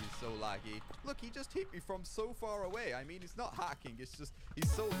fight. He's so laggy. Look, he just hit me from so far away. I mean, it's not hacking. It's just he's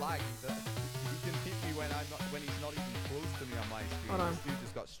so laggy that he can hit me when he's not even close to me on my screen. Hold on. This dude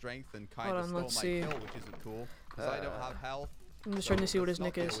just got strength and kind Hold of on, stole let's my see. kill, which isn't cool because I don't have health. I'm just trying to see what his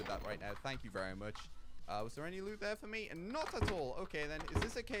Let's nick not is. deal with that right now. Thank you very much. Was there any loot there for me? And not at all. Okay, then. Is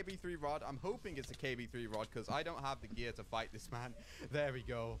this a KB3 rod? I'm hoping it's a KB3 rod because I don't have the gear to fight this man. There we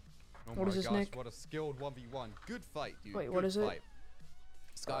go. Oh What my is his gosh, nick? what a skilled 1v1. Good fight, dude. Wait, Good what is it? fight.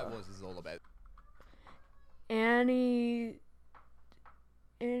 Skywars is all about. Annie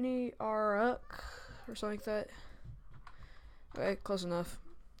Aruk or something like that. Okay, close enough.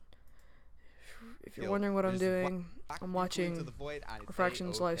 If you're wondering what I'm doing, I'm watching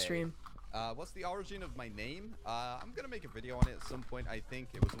Refraction's live stream. What's the origin of my name? I'm gonna make a video on it at some point. I think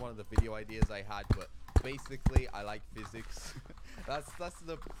it was one of the video ideas I had, but basically I like physics. that's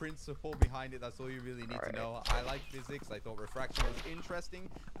the principle behind it. That's all you really need to know. I like physics. I thought refraction was interesting,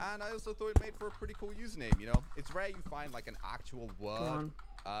 and I also thought it made for a pretty cool username. You know, it's rare you find like an actual word,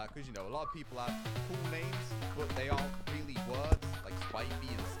 because you know a lot of people have cool names, but they aren't really words like Spipey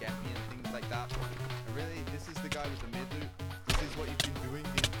and Skeppy and things like that. And really, this is the guy with the mid loot. This is what you've been doing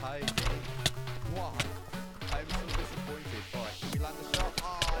the entire game. Why? I'm so disappointed. Alright, can we land the shot?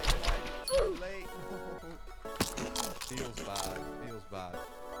 Ah, it's too late. Feels bad. Feels bad.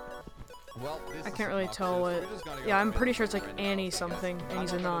 Well, this I is can't really tell what. Yeah, I'm pretty sure it's like Annie something.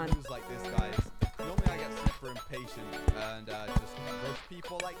 Annie's a non. Like this, guys. Normally I get super impatient and just rush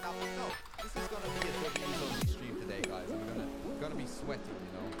people like that, but no. This is gonna be a W-only stream today, guys. I'm gonna be sweating,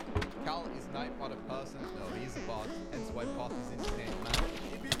 you know. Cal is not a person. No, he's a bot. Hence why bot is in his name, man.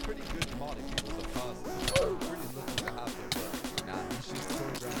 He'd be a pretty good mod if he was a person. Pretty lucky to have him, but nah, he's just so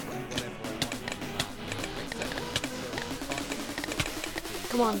around and whatever I want him to, man. Except for so he can't be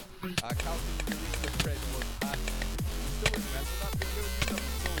so. Come on. Cal didn't release the Fred was hacked. You still remember that video? You did that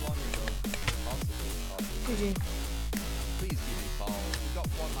so long ago. Possible. GG. Please give me calls. You got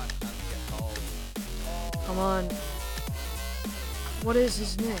one last chance to get calls. Oh. Come on. What is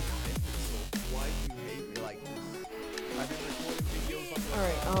his nick? Why do you hate me like this? I've been recording videos on your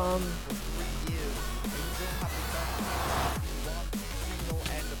Alright, for 3 years. And you don't have to tell me one single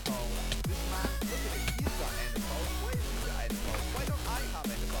ender pearl. This man, look at it. He's got ender pearls. Why have you got ender pearls? Why don't I have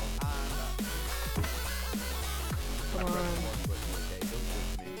ender pearls? Come on. Okay, don't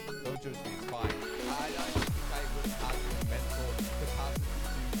judge me. Don't judge me. It's fine. I don't think I would have the mental capacity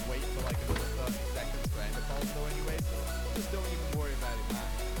to wait for like another 30 seconds for ender pearls though anyway, so just don't even worry about it, man.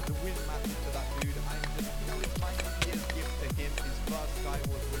 The win matters to that dude. I'm just, you know, it's my New Year's gift to him. His first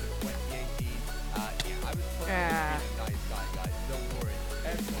Skywars win of 2018. Yeah, I was probably a nice guy, guys. Don't worry.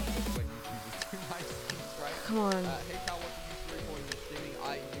 Everyone knows when YouTubers do nice things, right? Come on. Hey, Cal, what do you use for recording and streaming?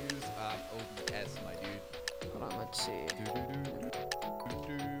 I use OBS, my dude. Hold on, let's see.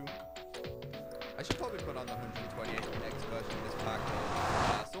 I should probably put on the 128x version of this pack.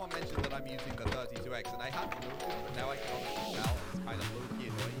 Someone mentioned that I'm using the 32x, and I hadn't noticed, but now I can honestly tell. It's kind of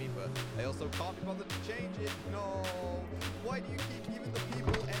low-key annoying me, but I also can't be bothered to change it. No! Why do you keep giving the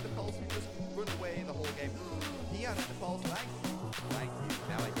people ender pulse who just run away the whole game? He has ender pulse, thank you. Thank you.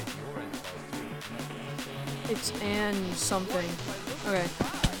 Now I get your ender pulse too. It's Ann something. Okay.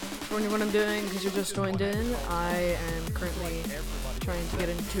 For what I'm doing, because you're just joined in, I am currently trying to get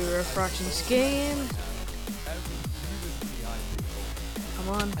into a Refractions game. Come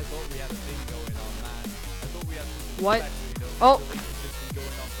on. I thought we had a thing going on, man. I thought we had something What? special, you know, Oh. that has just been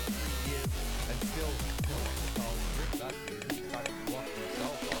going on for 3 years and still rip that dude. He's trying to block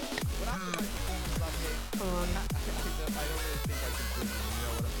himself off. But after my performance last game,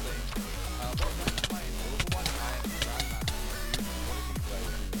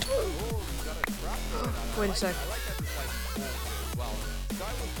 Wait a sec. I like that it's like as well.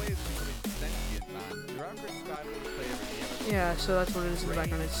 Skyward players becoming sentient, man. Your average Skyward player in the Yeah, so that's what it is in the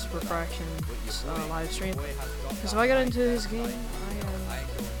background. It's refraction, it's live stream. Because if I got into this game, I ain't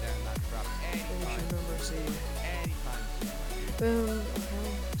going down that trap anytime. remember, see. Anytime soon. Boom.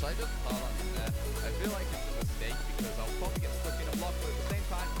 Okay. So I just call on that. I feel like it's a mistake because I'll probably get stuck in a block, but at the same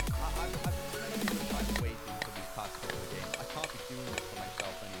time, I've been spending too much time waiting for these past couple of games. I can't be doing this for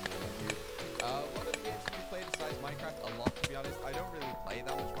myself anymore, dude. What other games have you played besides Minecraft? A lot, to be honest. I don't really play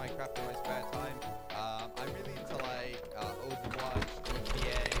that much Minecraft in my spare time. I'm really into like Overwatch,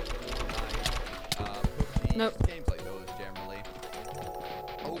 GTA, Fortnite, PUBG, Nope. games like those generally.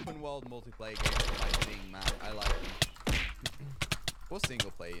 Open world multiplayer games are my thing, man. I like them. Or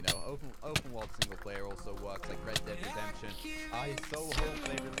single player, you know. Open world single player also works, like Red Dead Redemption. I so hope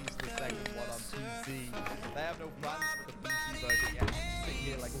they release the second one on PC. They have no plans for the PC version yet. I'm just sitting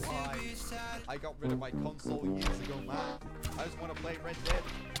here like, why? I got rid of my console years ago, man. I just want to play Red Dead.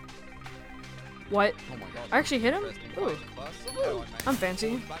 What? Oh my god. I actually hit him? Interesting. Ooh. Somehow I I'm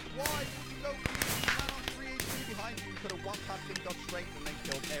fancy. Back. Why did you go on 3 HP behind you? You could have one-tapped him, got strength, and then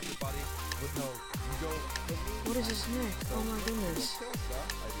killed everybody. But no, you go. What is this next? Oh my goodness. Kill, sir.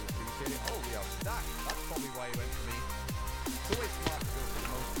 I do appreciate it. Oh, we are stacked. That's probably why he went for me. It's always smart to go for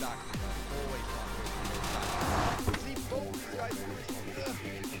the most stacked, you know. Always smart to go for the most stacked. See, both these guys are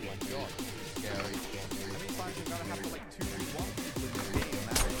oh my god, this is scary. How many times you're gonna have to like 2v1 people in this game,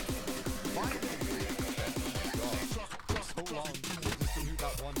 man? Finally, so long just to do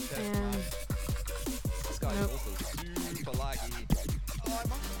that one chest, man. This guy is also super laggy. Oh, I'm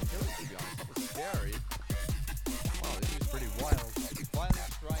not gonna kill him, to be honest. That was scary. Wow, this is pretty wild.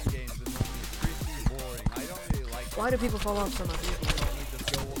 Violent shrine games are normally pretty boring. I don't really like Why do people fall off so much? people normally just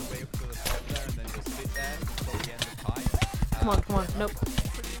go all the way up to the top there and then just sit there until the end of time. Come on, come on. Nope.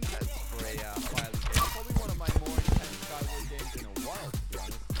 Pretty intense for a violent game. Probably one of my more intense Skyward games in a while, to be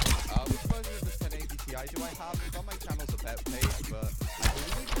honest. Which version of the 1080 Ti do I have? It's on my channel's about page, but I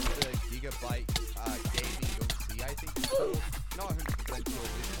believe it's the Gigabyte Gaming OC, I think it's called. Not 100% sure.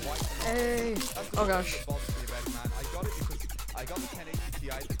 It's quite Hey. That's the Oh one gosh. that bothers me about it, man. I got it because I got the 1080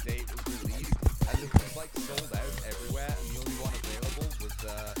 Ti the day it was released, and it was like sold out everywhere, and the only one available was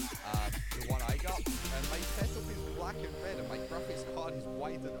the one I got. And my setup is black and red, and my graphics card is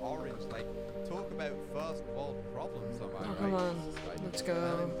white and orange. Like, talk about first world problems, am I Oh, right? come on. Jesus Christ. Let's I go.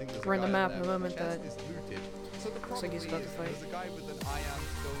 don't even think there's a We're in the guy map there. at the moment Chest that is looted. So the looks problem like he's about to is, fight. there's a guy with an iron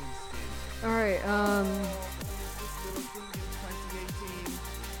stone skin. Alright,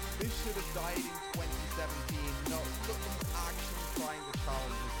 This should have died in 2017. No, look, he's actually trying to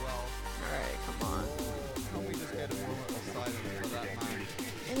challenge as well. Alright, come on. Can we just get a moment of silence for that man?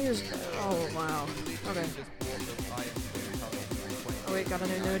 And he just, oh wow. Okay. Just bought the iron stone tunnel in Oh wait, got a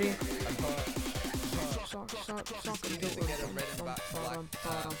new nudie. 20. I thought, Suck. you need to get a red and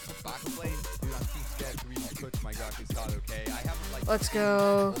backplate. Dude, I'm too scared to even touch my graphics card, okay? I haven't like Let's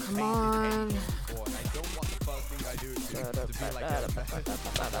go. or Come painted on. anything before, and I don't want the first thing I do to be like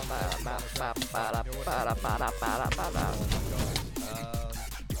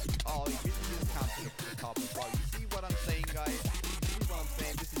oh, he just camped up to the top as well. You see what I'm saying, guys? You see what I'm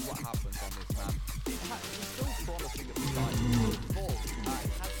saying? This is what happens on this map. It was so promising at the start.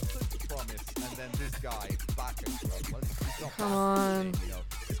 It had such promise, and then this guy back and forth. Come on. You know,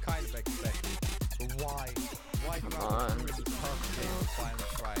 it's kind of expected. But why? Why do Come I on. do this perfect game of Violent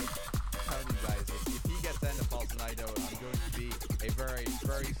Strike? I'm telling you guys, if he gets Enderpearls, then I know I'm going to be a very,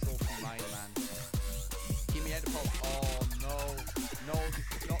 very salty mine man. Give me Enderpearls. Oh no, no, this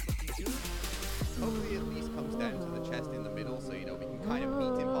is not looking good. Hopefully, he at least comes down to the chest in the middle, so you know we can kind of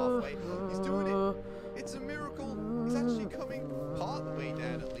meet him halfway. He's doing it. It's a miracle. He's actually coming part of the way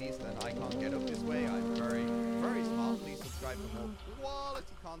down at least, and I can't get up this way. I'm very, very smart. Please subscribe for more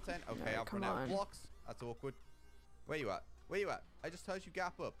quality content. Okay, I've run out of blocks. That's awkward. Where you at? Where you at? I just heard you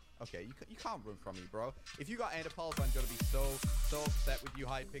gap up. Okay, you can't run from me, bro. If you got Enderpearls, I'm gonna be so upset with you,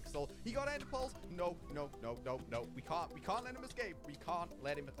 Hypixel. He got Enderpearls. No. We can't let him escape. We can't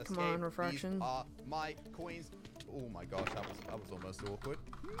let him escape. Come on, refraction. These are my coins. Oh my gosh, that was almost awkward.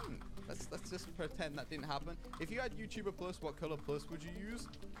 Let's just pretend that didn't happen. If you had YouTuber Plus, what color plus would you use?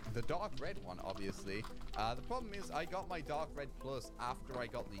 The dark red one, obviously. The problem is I got my dark red plus after I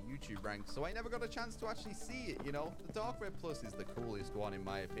got the YouTube rank, so I never got a chance to actually see it, you know? The dark red plus is the coolest one in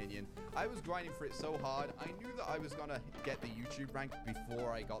my opinion. I was grinding for it so hard. I knew that I was gonna get the YouTube rank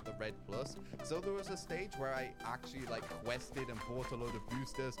before I got the red plus. So there was a stage where I actually like quested and bought a load of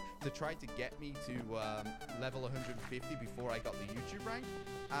boosters to try to get me to level 150 before I got the YouTube rank.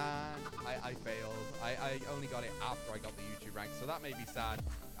 And I failed. I only got it after I got the YouTube rank, so that made me sad.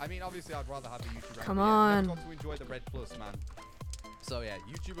 I mean, obviously, I'd rather have the YouTube rank. Come but yeah, on. never got to enjoy the Red Plus, man. So yeah,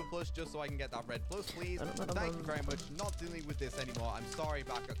 YouTuber Plus, just so I can get that Red Plus, please. Thank you very much. Not dealing with this anymore. I'm sorry,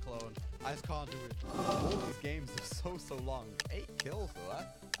 Backup Clone. I just can't do it. All these games are so long. 8 kills though.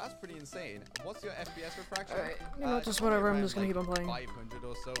 That's pretty insane. What's your FPS refraction? Alright, you know, just whatever. I'm just gonna keep on playing. 500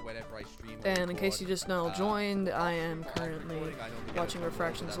 or so whenever I stream. And in case you just now joined, I am currently watching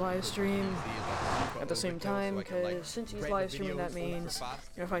Refraction's live stream at the same time, because since he's live streaming, that means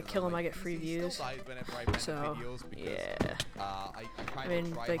if I kill him, I get free views. So, yeah. I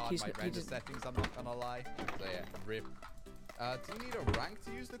mean, like, he just... settings, I'm not gonna lie. So yeah, rip. Do you need a rank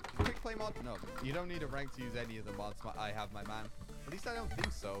to use the quick play mod? No, you don't need a rank to use any of the mods I have, my man. At least I don't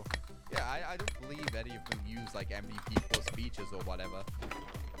think so. Yeah, I don't believe any of them use like MVP plus features or whatever.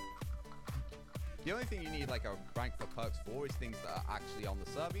 The only thing you need like a rank for perks for is things that are actually on the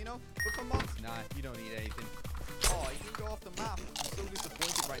server, you know? But for mods, nah, you don't need anything. Oh, you can go off the map. I'm so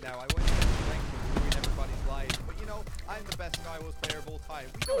disappointed right now. I went to strength to ruin everybody's lives. But you know, I'm the best Skywars player of all time.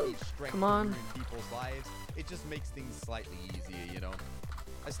 We don't need strength to ruin people's lives. It just makes things slightly easier, you know?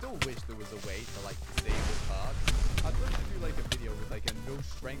 I still wish there was a way to like disable perks. I'd love to do like a video with like a no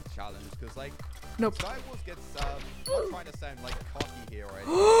strength challenge, because like Skywars gets not trying to sound like cocky here or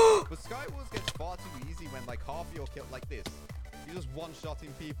anything, but Skywars gets far too easy when like half your kill like this. You're just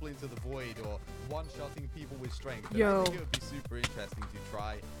one-shotting people into the void or one-shotting people with strength. And I think it would be super interesting to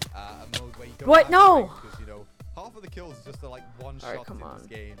try a mode where you don't have strength, because you know half of the kills is just like one-shots in this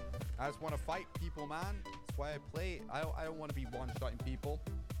game. I just want to fight people, man. That's why I play. I don't want to be one-shotting people.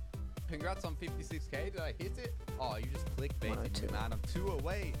 Congrats on 56k. Did I hit it? Oh, you just clickbaited me, man. I'm 2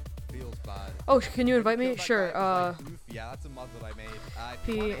 away. Feels bad. Oh, can you invite me? Sure. Yeah, that's a mod that I made.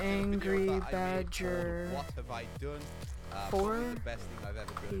 P Angry Badger. What have I done? 4. Probably the best thing I've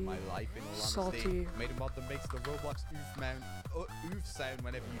ever done in my life, in all honesty. Salty. Made a mod that makes the Roblox oof sound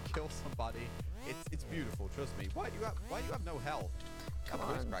whenever you kill somebody. It's beautiful, trust me. Why do you have no health? Come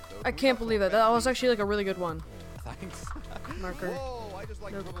on. I can't believe that. That was actually like a really good one. Thanks. Marker. Whoa, I just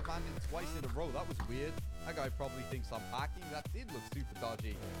like rubber banded twice in a row. That was weird. That guy probably thinks I'm hacking. That did look super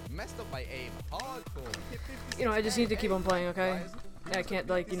dodgy. Messed up my aim. Hardcore. You know, I just need to keep on playing, okay? I can't,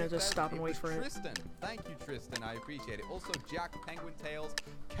 like, you know, just stop and wait for it. Tristan. Thank you, Tristan. I appreciate it. Also, Jack, Penguin Tails,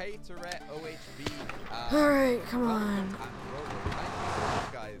 K Tourette, OHB. Alright, come on. Thank you so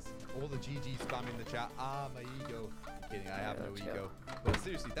much, guys. All the GG spam in the chat. Ah, my ego. I'm kidding, I have no ego. But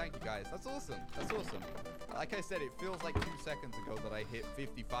seriously, thank you guys. That's awesome. That's awesome. Like I said, it feels like 2 seconds ago that I hit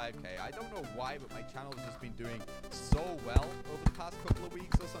 55k. I don't know why, but my channel has just been doing so well over the past couple of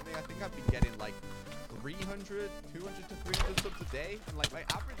weeks or something. I think I've been getting like 200 to 300 subs a day, and like my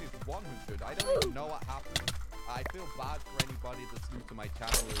average is 100. I don't even know what happened. I feel bad for anybody that's new to my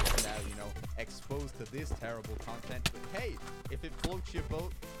channel or is now, you know, exposed to this terrible content. But hey, if it floats your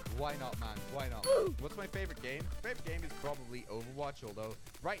boat, why not, man? Why not? What's my favorite game? Favorite game is probably Overwatch, although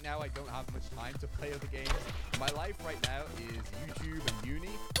right now I don't have much time to play other games. My life right now is YouTube and uni.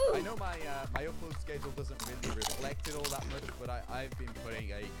 I know my upload schedule doesn't really reflect it all that much, but I've been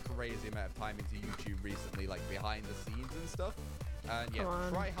putting a crazy amount of time into YouTube recently, like behind the scenes and stuff. And yeah,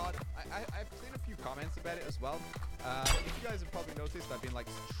 try hard. I've seen a few comments about it as well. If you guys have probably noticed, I've been like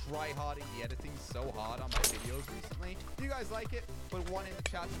try-harding the editing so hard on my videos recently. Do you guys like it? Put 1 in the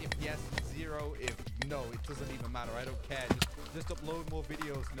chat if yes, 0 if no. It doesn't even matter. I don't care. Just upload more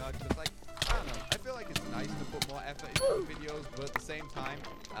videos, nudge. It's like, I don't know. I feel like it's nice to put more effort into the videos, but at the same time,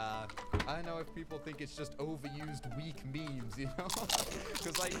 I don't know if people think it's just overused, weak memes, you know?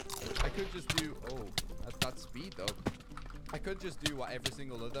 Because like, I could just do. Oh, that's speed though. I could just do what every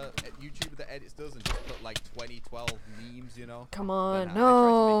single other YouTuber that edits does and just put like 2012 memes, you know? Come on, but,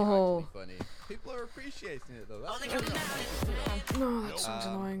 no. Funny. People are appreciating it though. No, that sounds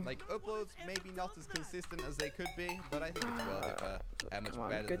annoying. Like uploads maybe not as consistent as they could be, but I think it's worth it for how much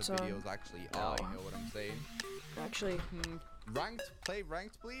better the videos actually are. You know what I'm saying? Actually, play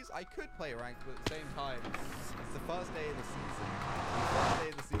ranked, please. I could play ranked, but at the same time, it's the first day of the season. And the first day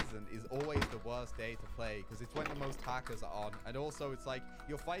of the season is always the worst day to play because it's when the most hackers are on, and also it's like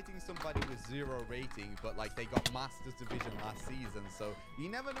you're fighting somebody with 0 rating, but like they got Masters Division last season, so you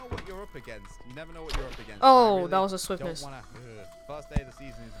never know what you're up against. You never know what you're up against. Oh, really that was a swiftness. First day of the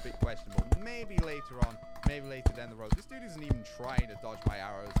season is a bit questionable. Maybe later on, maybe later down the road. This dude isn't even trying to dodge my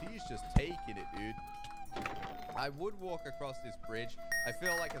arrows. He's just taking it, dude. I would walk across this bridge. I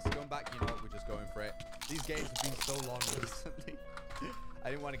feel like a scumbag, you know what, we're just going for it. These games have been so long recently. I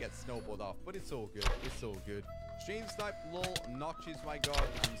didn't want to get snowballed off, but it's all good. It's all good. Stream snipe, lol, notches, my god,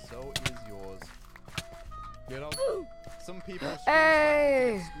 and so is yours. You know, some people stream snipe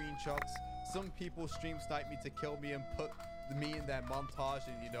me to get screenshots. Some people stream snipe me to kill me and put me in their montage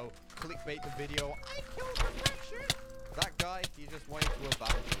and, you know, clickbait the video. I killed Refraction. That guy, he just wanted to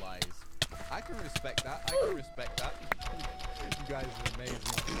evangelize. I can respect that. I can respect that. You guys are amazing.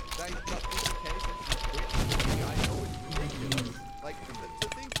 That is not the case. I know it's ridiculous. Like, to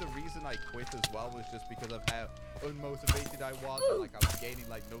think the reason I quit as well was just because of how unmotivated I was. And, like, I was gaining,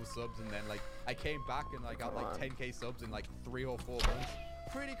 like, no subs. And then, like, I came back and I got, like, 10k subs in, like, 3 or 4 months.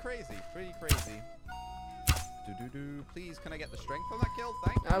 Pretty crazy. Pretty crazy. Please, can I get the strength from that kill?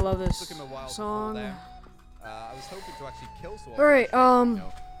 Thank you. I love this Took him a while song. to fall there. I was hoping to actually kill Swarm. Alright,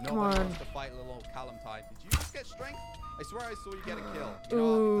 Come on. wants to fight little Callumtine. Did you just get strength? I swear I saw you get a kill. You know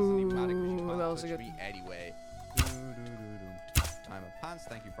what? It doesn't even matter because you that was can't a touch good... me anyway. Time of pants,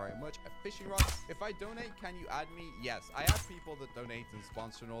 thank you very much. A fishing rod. If I donate, can you add me? Yes, I have people that donate and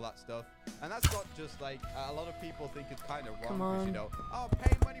sponsor and all that stuff. And that's not just like, a lot of people think it's kind of wrong because, you know, oh,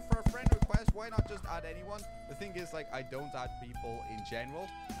 pay money for a friend request. Why not just add anyone? The thing is, like, I don't add people in general.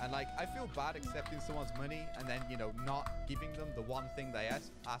 And, like, I feel bad accepting someone's money and then, you know, not giving them the one thing they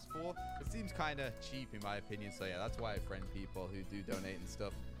ask for. It seems kind of cheap in my opinion. So, yeah, that's why I friend people who do donate and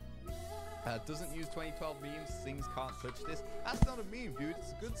stuff. Doesn't use 2012 memes, sings Can't Touch This. That's not a meme, dude.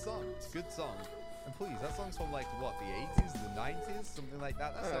 It's a good song. It's a good song. And please, that song's from like what, the 80s, the 90s, something like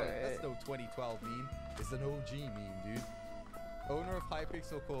that. That's no 2012 meme. It's an OG meme, dude. Owner of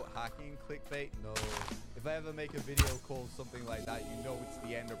Hypixel called hacking clickbait? No. If I ever make a video called something like that, you know it's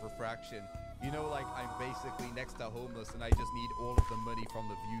the end of Refraction. You know, like, I'm basically next to homeless and I just need all of the money from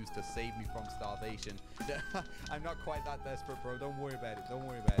the views to save me from starvation. I'm not quite that desperate, bro. Don't worry about it. Don't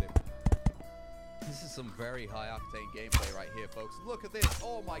worry about it. This is some very high octane gameplay right here, folks. Look at this.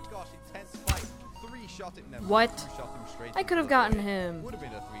 Oh my gosh, intense fight. 3-shot him. Never. What? 2-shot him straight. I could have gotten him. Would have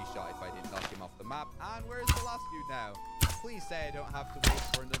been a 3-shot if I didn't knock him off the map. And where's the last dude now? Please say I don't have to wait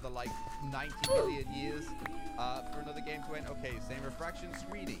for another like 90 million years for another game to end. Okay, same Refraction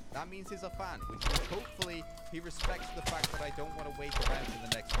screening. That means he's a fan, which means hopefully he respects the fact that I don't want to wait around for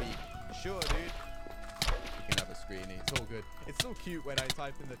the next week. Sure, dude. You can have a screening. It's all good. It's so cute when I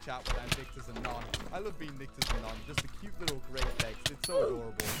type in the chat when I'm nicked as a non. I love being nicked as a non. Just a cute little grey text. It's so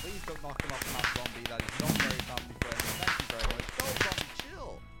adorable. Please don't knock him off the map, zombie. That is not very family friendly. Thank you very much. No, zombie,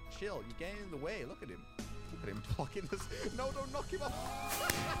 chill. Chill. You're getting in the way. Look at him. Look at him blocking this. No, don't knock him off.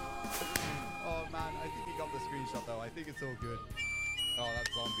 Oh, man. I think he got the screenshot, though. I think it's all good. Oh, that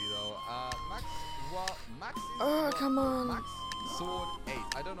zombie, though. Max, what? Max is... Oh, come on. Max Sword 8.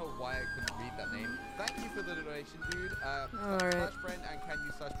 I don't know why I couldn't read that name. Thank you for the donation, dude. Alright. Slash friend and can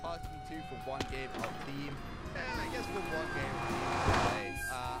you slash party me too for one game of team? I guess for one game of team.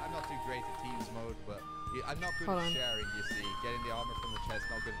 I'm not too great at teams mode, but yeah, I'm not good at sharing, you see. Getting the armor from the chest,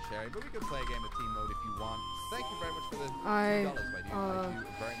 not good at sharing. But we can play a game of team mode if you want. Thank you very much for the $2, my dude. I do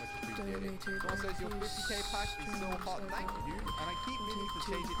very much appreciate it. Also, your 50k pack is so hot. Thank you, dude. And I keep meaning to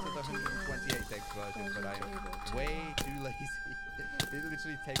change it to the 128x version, but I am way too lazy. It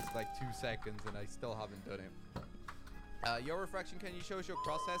literally takes like 2 seconds and I still haven't done it. Your Refraction, can you show us your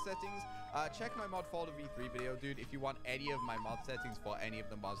crosshair settings? Check my mod folder v3 video, dude. If you want any of my mod settings for any of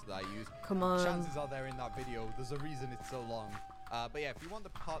the mods that I use, chances are they're in that video. There's a reason it's so long. But yeah, if you want the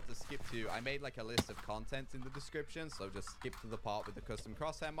part to skip to, I made like a list of contents in the description, so just skip to the part with the custom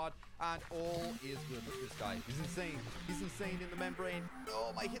crosshair mod, and all is good. Look at this guy. He's insane. He's insane in the membrane.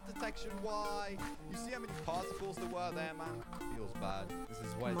 Oh, my hit detection. Why? You see how many particles there were there, man? Feels bad. This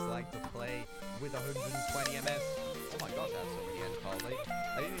is what it's like to play with 120 ms. Oh my gosh, I have so many end calls.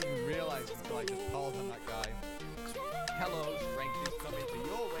 I didn't even realize until I just called on that guy. Hello, strength is coming to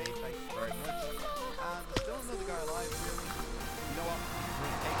your way. Thank you very much. And there's still another guy alive, really. You know what? I'm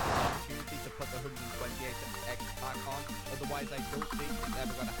going to take this opportunity to put the 128x pack on. Otherwise, I don't think it's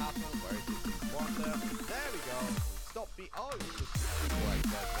ever going to happen. Where is this in water? There we go. Stop the... Oh, it was just before I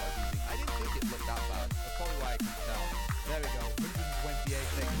started using. I didn't think it looked that bad. That's probably why I can tell. There we go.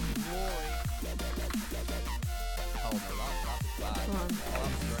 128x glory. Oh no, that was bad. Oh,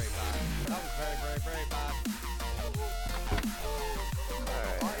 that was very bad. That was very, very, very bad.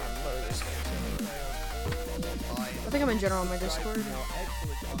 Alright, I'm loading this game. I think I'm in general on my Discord.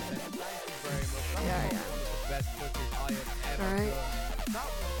 Excellent content. Thank you very much. Yeah. One of the best footage I have ever Alright. done. That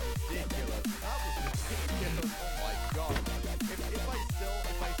was ridiculous. That was ridiculous. Oh my god. If I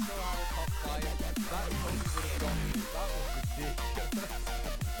still have a top 5, that totally would have gone me. That was ridiculous.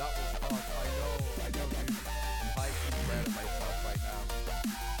 That was hard. I know, dude. I'm hyping proud of myself right now.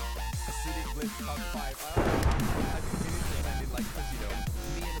 Acidic Blitz top 5. I've been meaning to send it like, because you know,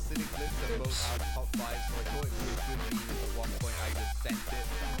 me and Acidic Blitz are both out top 5, so I thought it would be a good meme. At one point I just sent it.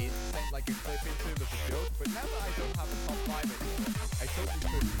 It sent like a clip into it as a joke, but now that I don't have a top 5 anymore, I totally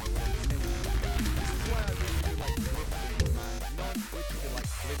couldn't. This is why I really do like Blitz things, man.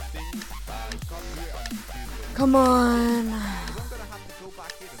 Come on. I'm gonna have to go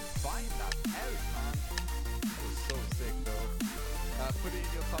back in and find that out, man. That was so sick, though. Put it in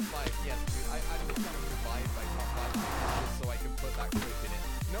your top 5. Yes, dude. I just want to divide my top 5 just so I can put that clip in it.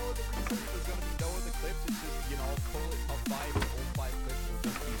 No other reason. There's gonna be no other clips. It's just, you know, I'll call it top 5. And all 5 clips will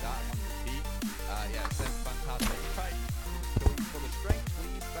just be that on repeat. Yeah, sounds fantastic. Right. Just going for the strength,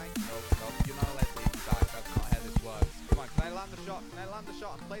 please. Thank you. Nope. You're not allowed to take me back. That's not how this works. Come on, can I land the shot? Can I land the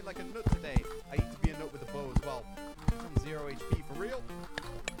shot? I'm playing like a nut today. I need to be a nut with a bow as well. I'm 0 HP for real.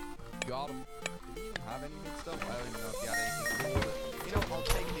 Got him. Did he even have any good stuff? I don't even know if he had anything cool with it. You know, I'll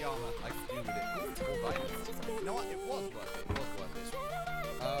take the armor. I can do with it. Ooh, 4 diamonds. You know what? It was worth it. It was worth it.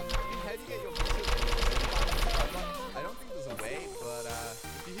 How do you get your I don't think there's a way, but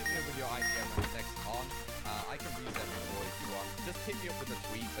if you hit me up with your IDM when it's next on, I can reset it for if you want. Just hit me up with a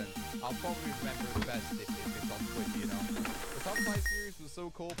tweet and I'll probably remember it best if it's on Twitter, you know. The top 5 series was so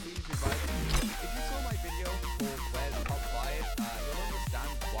cool, please revive me. If you saw my video called Where's Top 5, you'll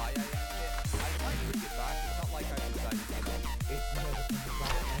understand why I ended it. I might bring it back, it's not like I decided, you know, it's never coming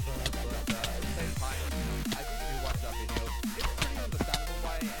back ever, but at the same time, I think if you watch that video, it's pretty understandable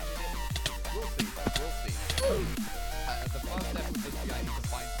why I ended it. We'll see, we'll see. The first step was just I need to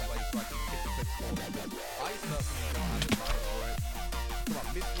find somebody so I can pick the clips for them. I certainly don't have the time for it. Come on,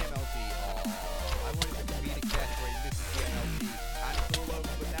 miss the MLG. I wanted to comedic death where he misses the MLG and it's all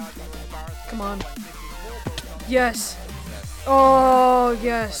over, but now I got embarrassed. Come on. By missing more both Yes. Oh,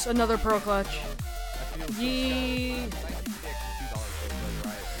 yes. Another pro clutch. I feel so Yee. sad. Thank you for the extra $2 though,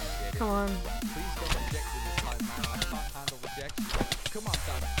 brother. I appreciate it. Come on. Please don't reject me this time, man. I can't handle rejection. Come on,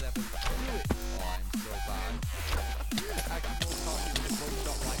 Dan 7. Do it. Oh, I'm so bad. Actually, more talking with the bow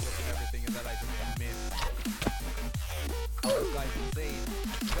shot lineup and everything, and then I just missed. Oh, this guy's insane.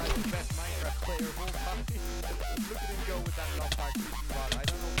 This guy's the best Minecraft player of all time. Look at him go with that knockback fishing rod. I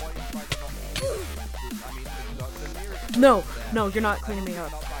don't know why he tried to knock me. I mean, the nearest No, there. no, you're not cleaning me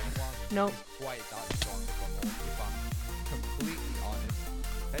up. Knockback one No. is quite that strong, if I'm completely honest.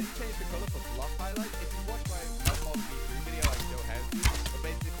 Have you changed the color for block highlight? If you watch my Mod V3 video, I show how to. But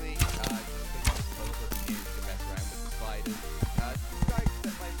basically, just click on this color button here to mess around with the sliders. Did I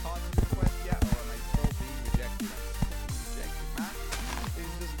accept my partner request yet, or am I still being rejected? I'm still being rejected, man. This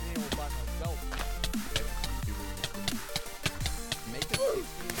is just me all by myself. Make it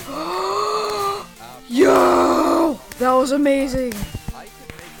 16. Yo! That was amazing. I could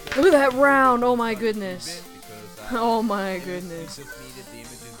make Look at that round. Oh my goodness. because, Oh my it goodness. just needed the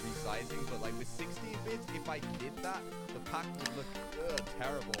images resizing, but like with 16 bits, if I did that, the pack would look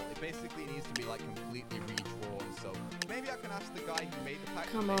terrible. It basically needs to be like completely redrawn. So maybe I can ask the guy who made the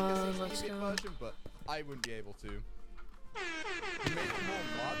pack Come to make on, a let's 16-bit go. version, but I wouldn't be able to. Make more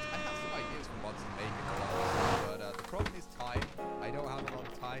mods. I have some ideas for mods to make in a lot, but the problem is time. I don't have a lot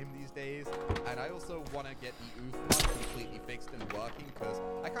of time these days, and I also want to get the oof mod completely fixed and working because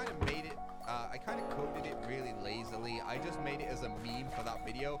I kind of made it. I kind of coded it really lazily. I just made it as a meme for that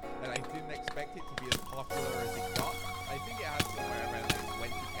video, and I didn't expect it to be as popular as it got. I think it has somewhere around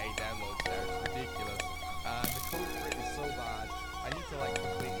like 20k downloads there. It's ridiculous. The code for it is so bad. I need to like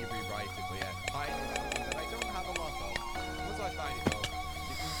completely rewrite it, but yeah, time is something that I don't have a lot of. Once I find it though,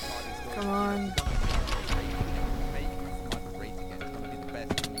 the oof mod is going Come on. make oof mod great again. It's gonna be the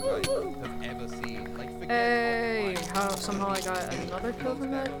best thing you guys have ever seen. Like forget Hey, Optimize. how somehow I got another kill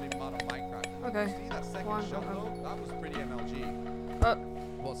from that? Downloading mod on Minecraft. Okay. See that second One, shot okay. though? That was pretty MLG.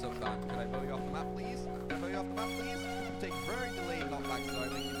 What's up, Dan? Can I blow you off the map, please? Can I blow you off the map, please? You take very delayed knockbacks, so I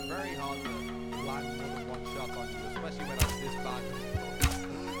make it very hard to land more than one shot on you, especially when I'm this bad.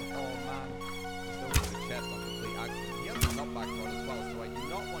 Oh man. Still with the chest on complete accident. He has a knockback rod as well, so I do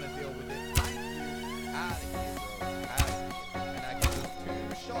not want to deal with it. Thank you. Out of here, bro. Out of here. And I get just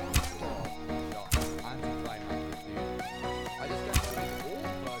 2 shots. Oh, 2 shots. Anti-climax, dude. I just got to make all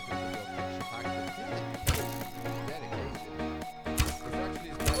versions of your picture pack, but dedication. Because actually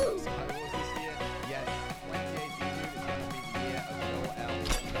it's better than Star Wars this year. Yes, 2018 dude, is going to be the year of no L's.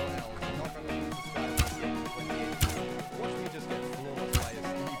 No L's. I'm not going to lose to Star Wars yet in 2018. Watch me just get flawless by a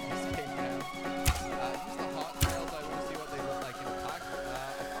sneaky game now. Just the heart trails, I want to see what they look like in a pack.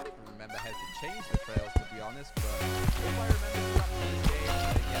 I can't even remember how to change the trails, to be honest, but if I remember to run this game,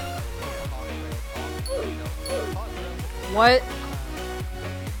 again, I will put a heart trail on. You know, heart trails. What?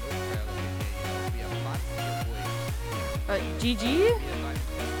 GG?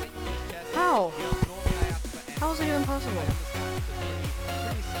 How? How is it even possible?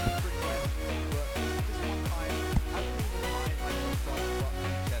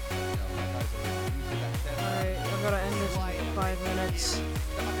 Alright, I've got to end this in 5 minutes.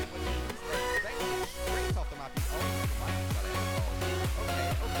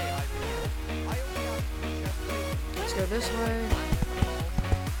 Okay, I Let's go this way.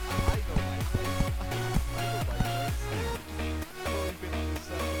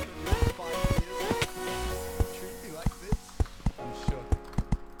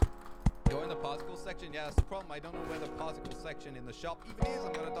 Yeah, that's the problem. I don't know where the particle section in the shop even is.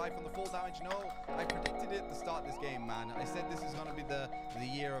 I'm gonna die from the fall damage. No, I predicted it at the start of this game, man. I said this is gonna be the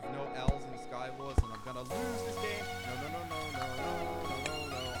year of no L's in Skywars, and I'm gonna lose this game. No.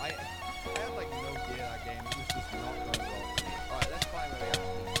 I had like no gear that game. It was just not going well for me. All right, let's finally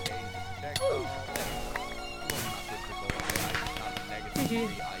actually change this check. Oh, there we go. It wasn't that difficult. I just had a negative 3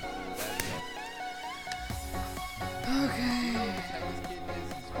 IQ. There we go. Okay. You know the Terror's kid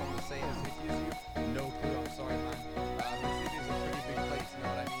is? He's from the same as you. No clue, I'm sorry, man. This city is a pretty big place, you know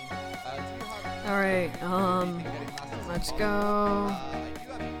what I mean? Do you have... Alright, let's go.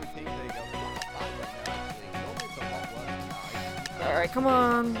 Alright, come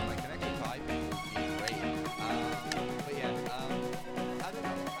on.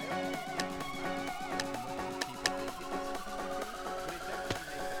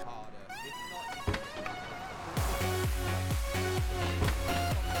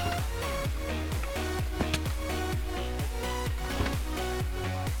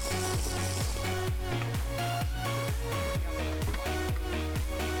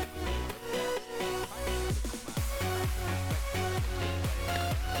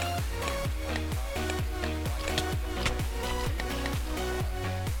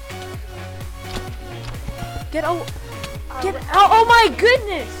 Get out! Get out! Oh my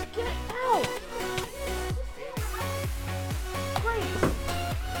goodness! Get out! Please.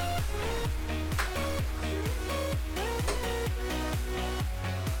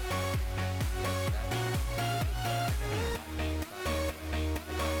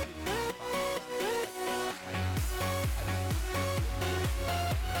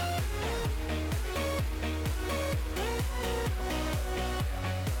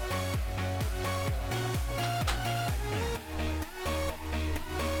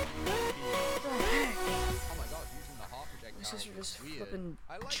 My sister just flipping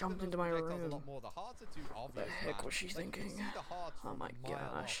jumped into my room. What the heck was she thinking? Oh my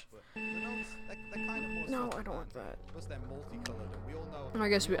gosh. No, I don't want that. I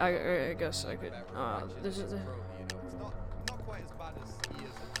guess I guess I could. This is. It's not quite as bad as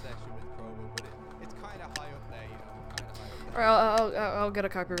Ia's obsession with Provo, but it's kind of high up there, you know. Alright, I'll get a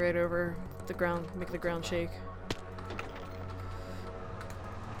copyright over the ground, make the ground shake.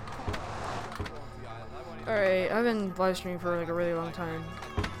 Alright, I've been live streaming for like a really long time.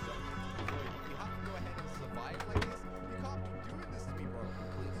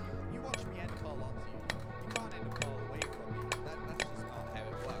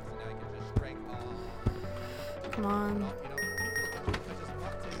 Come on.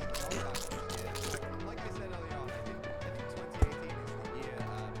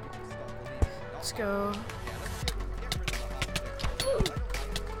 Let's go.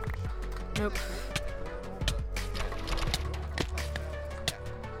 Nope.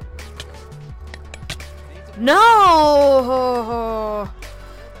 No!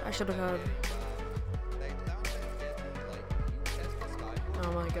 I should have had.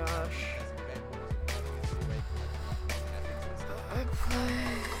 Oh my gosh. I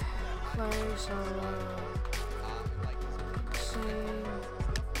play solo.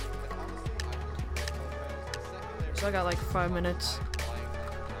 So I got like 5 minutes.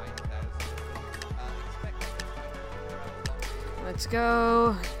 Let's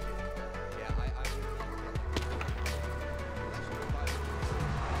go.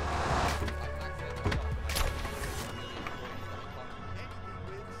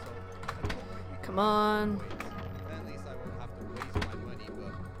 Come on. At least I won't have to waste my money,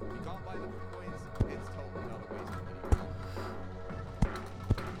 but you can't buy them for coins, it's totally not a waste of money.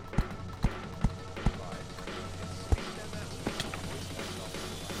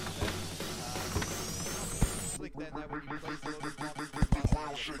 Click there now when you place the logo.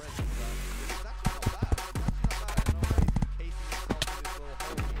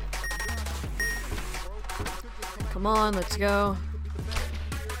 Come on, let's go.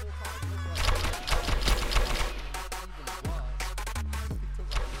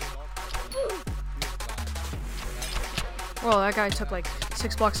 Well, that guy took like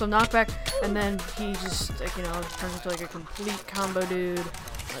 6 blocks of knockback, and then he just, like, you know, turns into like a complete combo dude.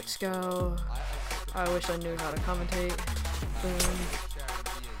 Let's go. I wish I knew how to commentate. Boom.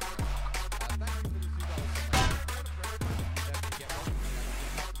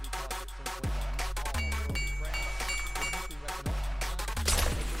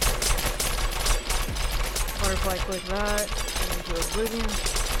 Butterfly click that. Into oblivion.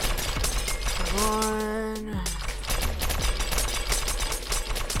 Come on.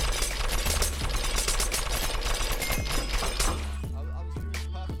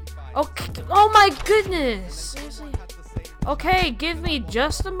 Okay. Oh my goodness. Seriously? Okay, give me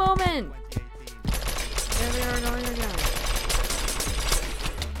just a moment. There we are going again.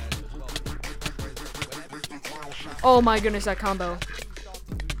 Oh my goodness, that combo.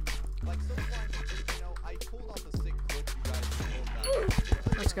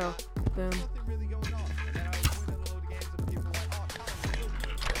 Let's go. Boom.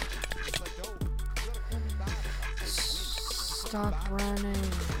 Stop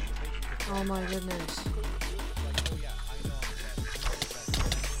running. Oh my goodness.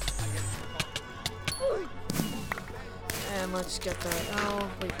 And let's get that. Oh,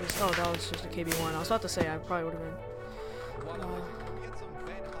 wait, this. Oh, that was just a KB1. I was about to say I probably would have been.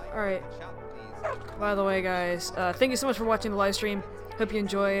 Alright. By the way, guys, thank you so much for watching the live stream. Hope you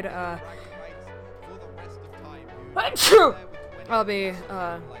enjoyed. I'll be.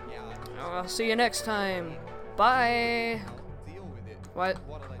 I'll see you next time. Bye. What?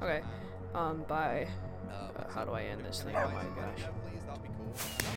 Okay. Bye. How do I end this thing? Oh my gosh.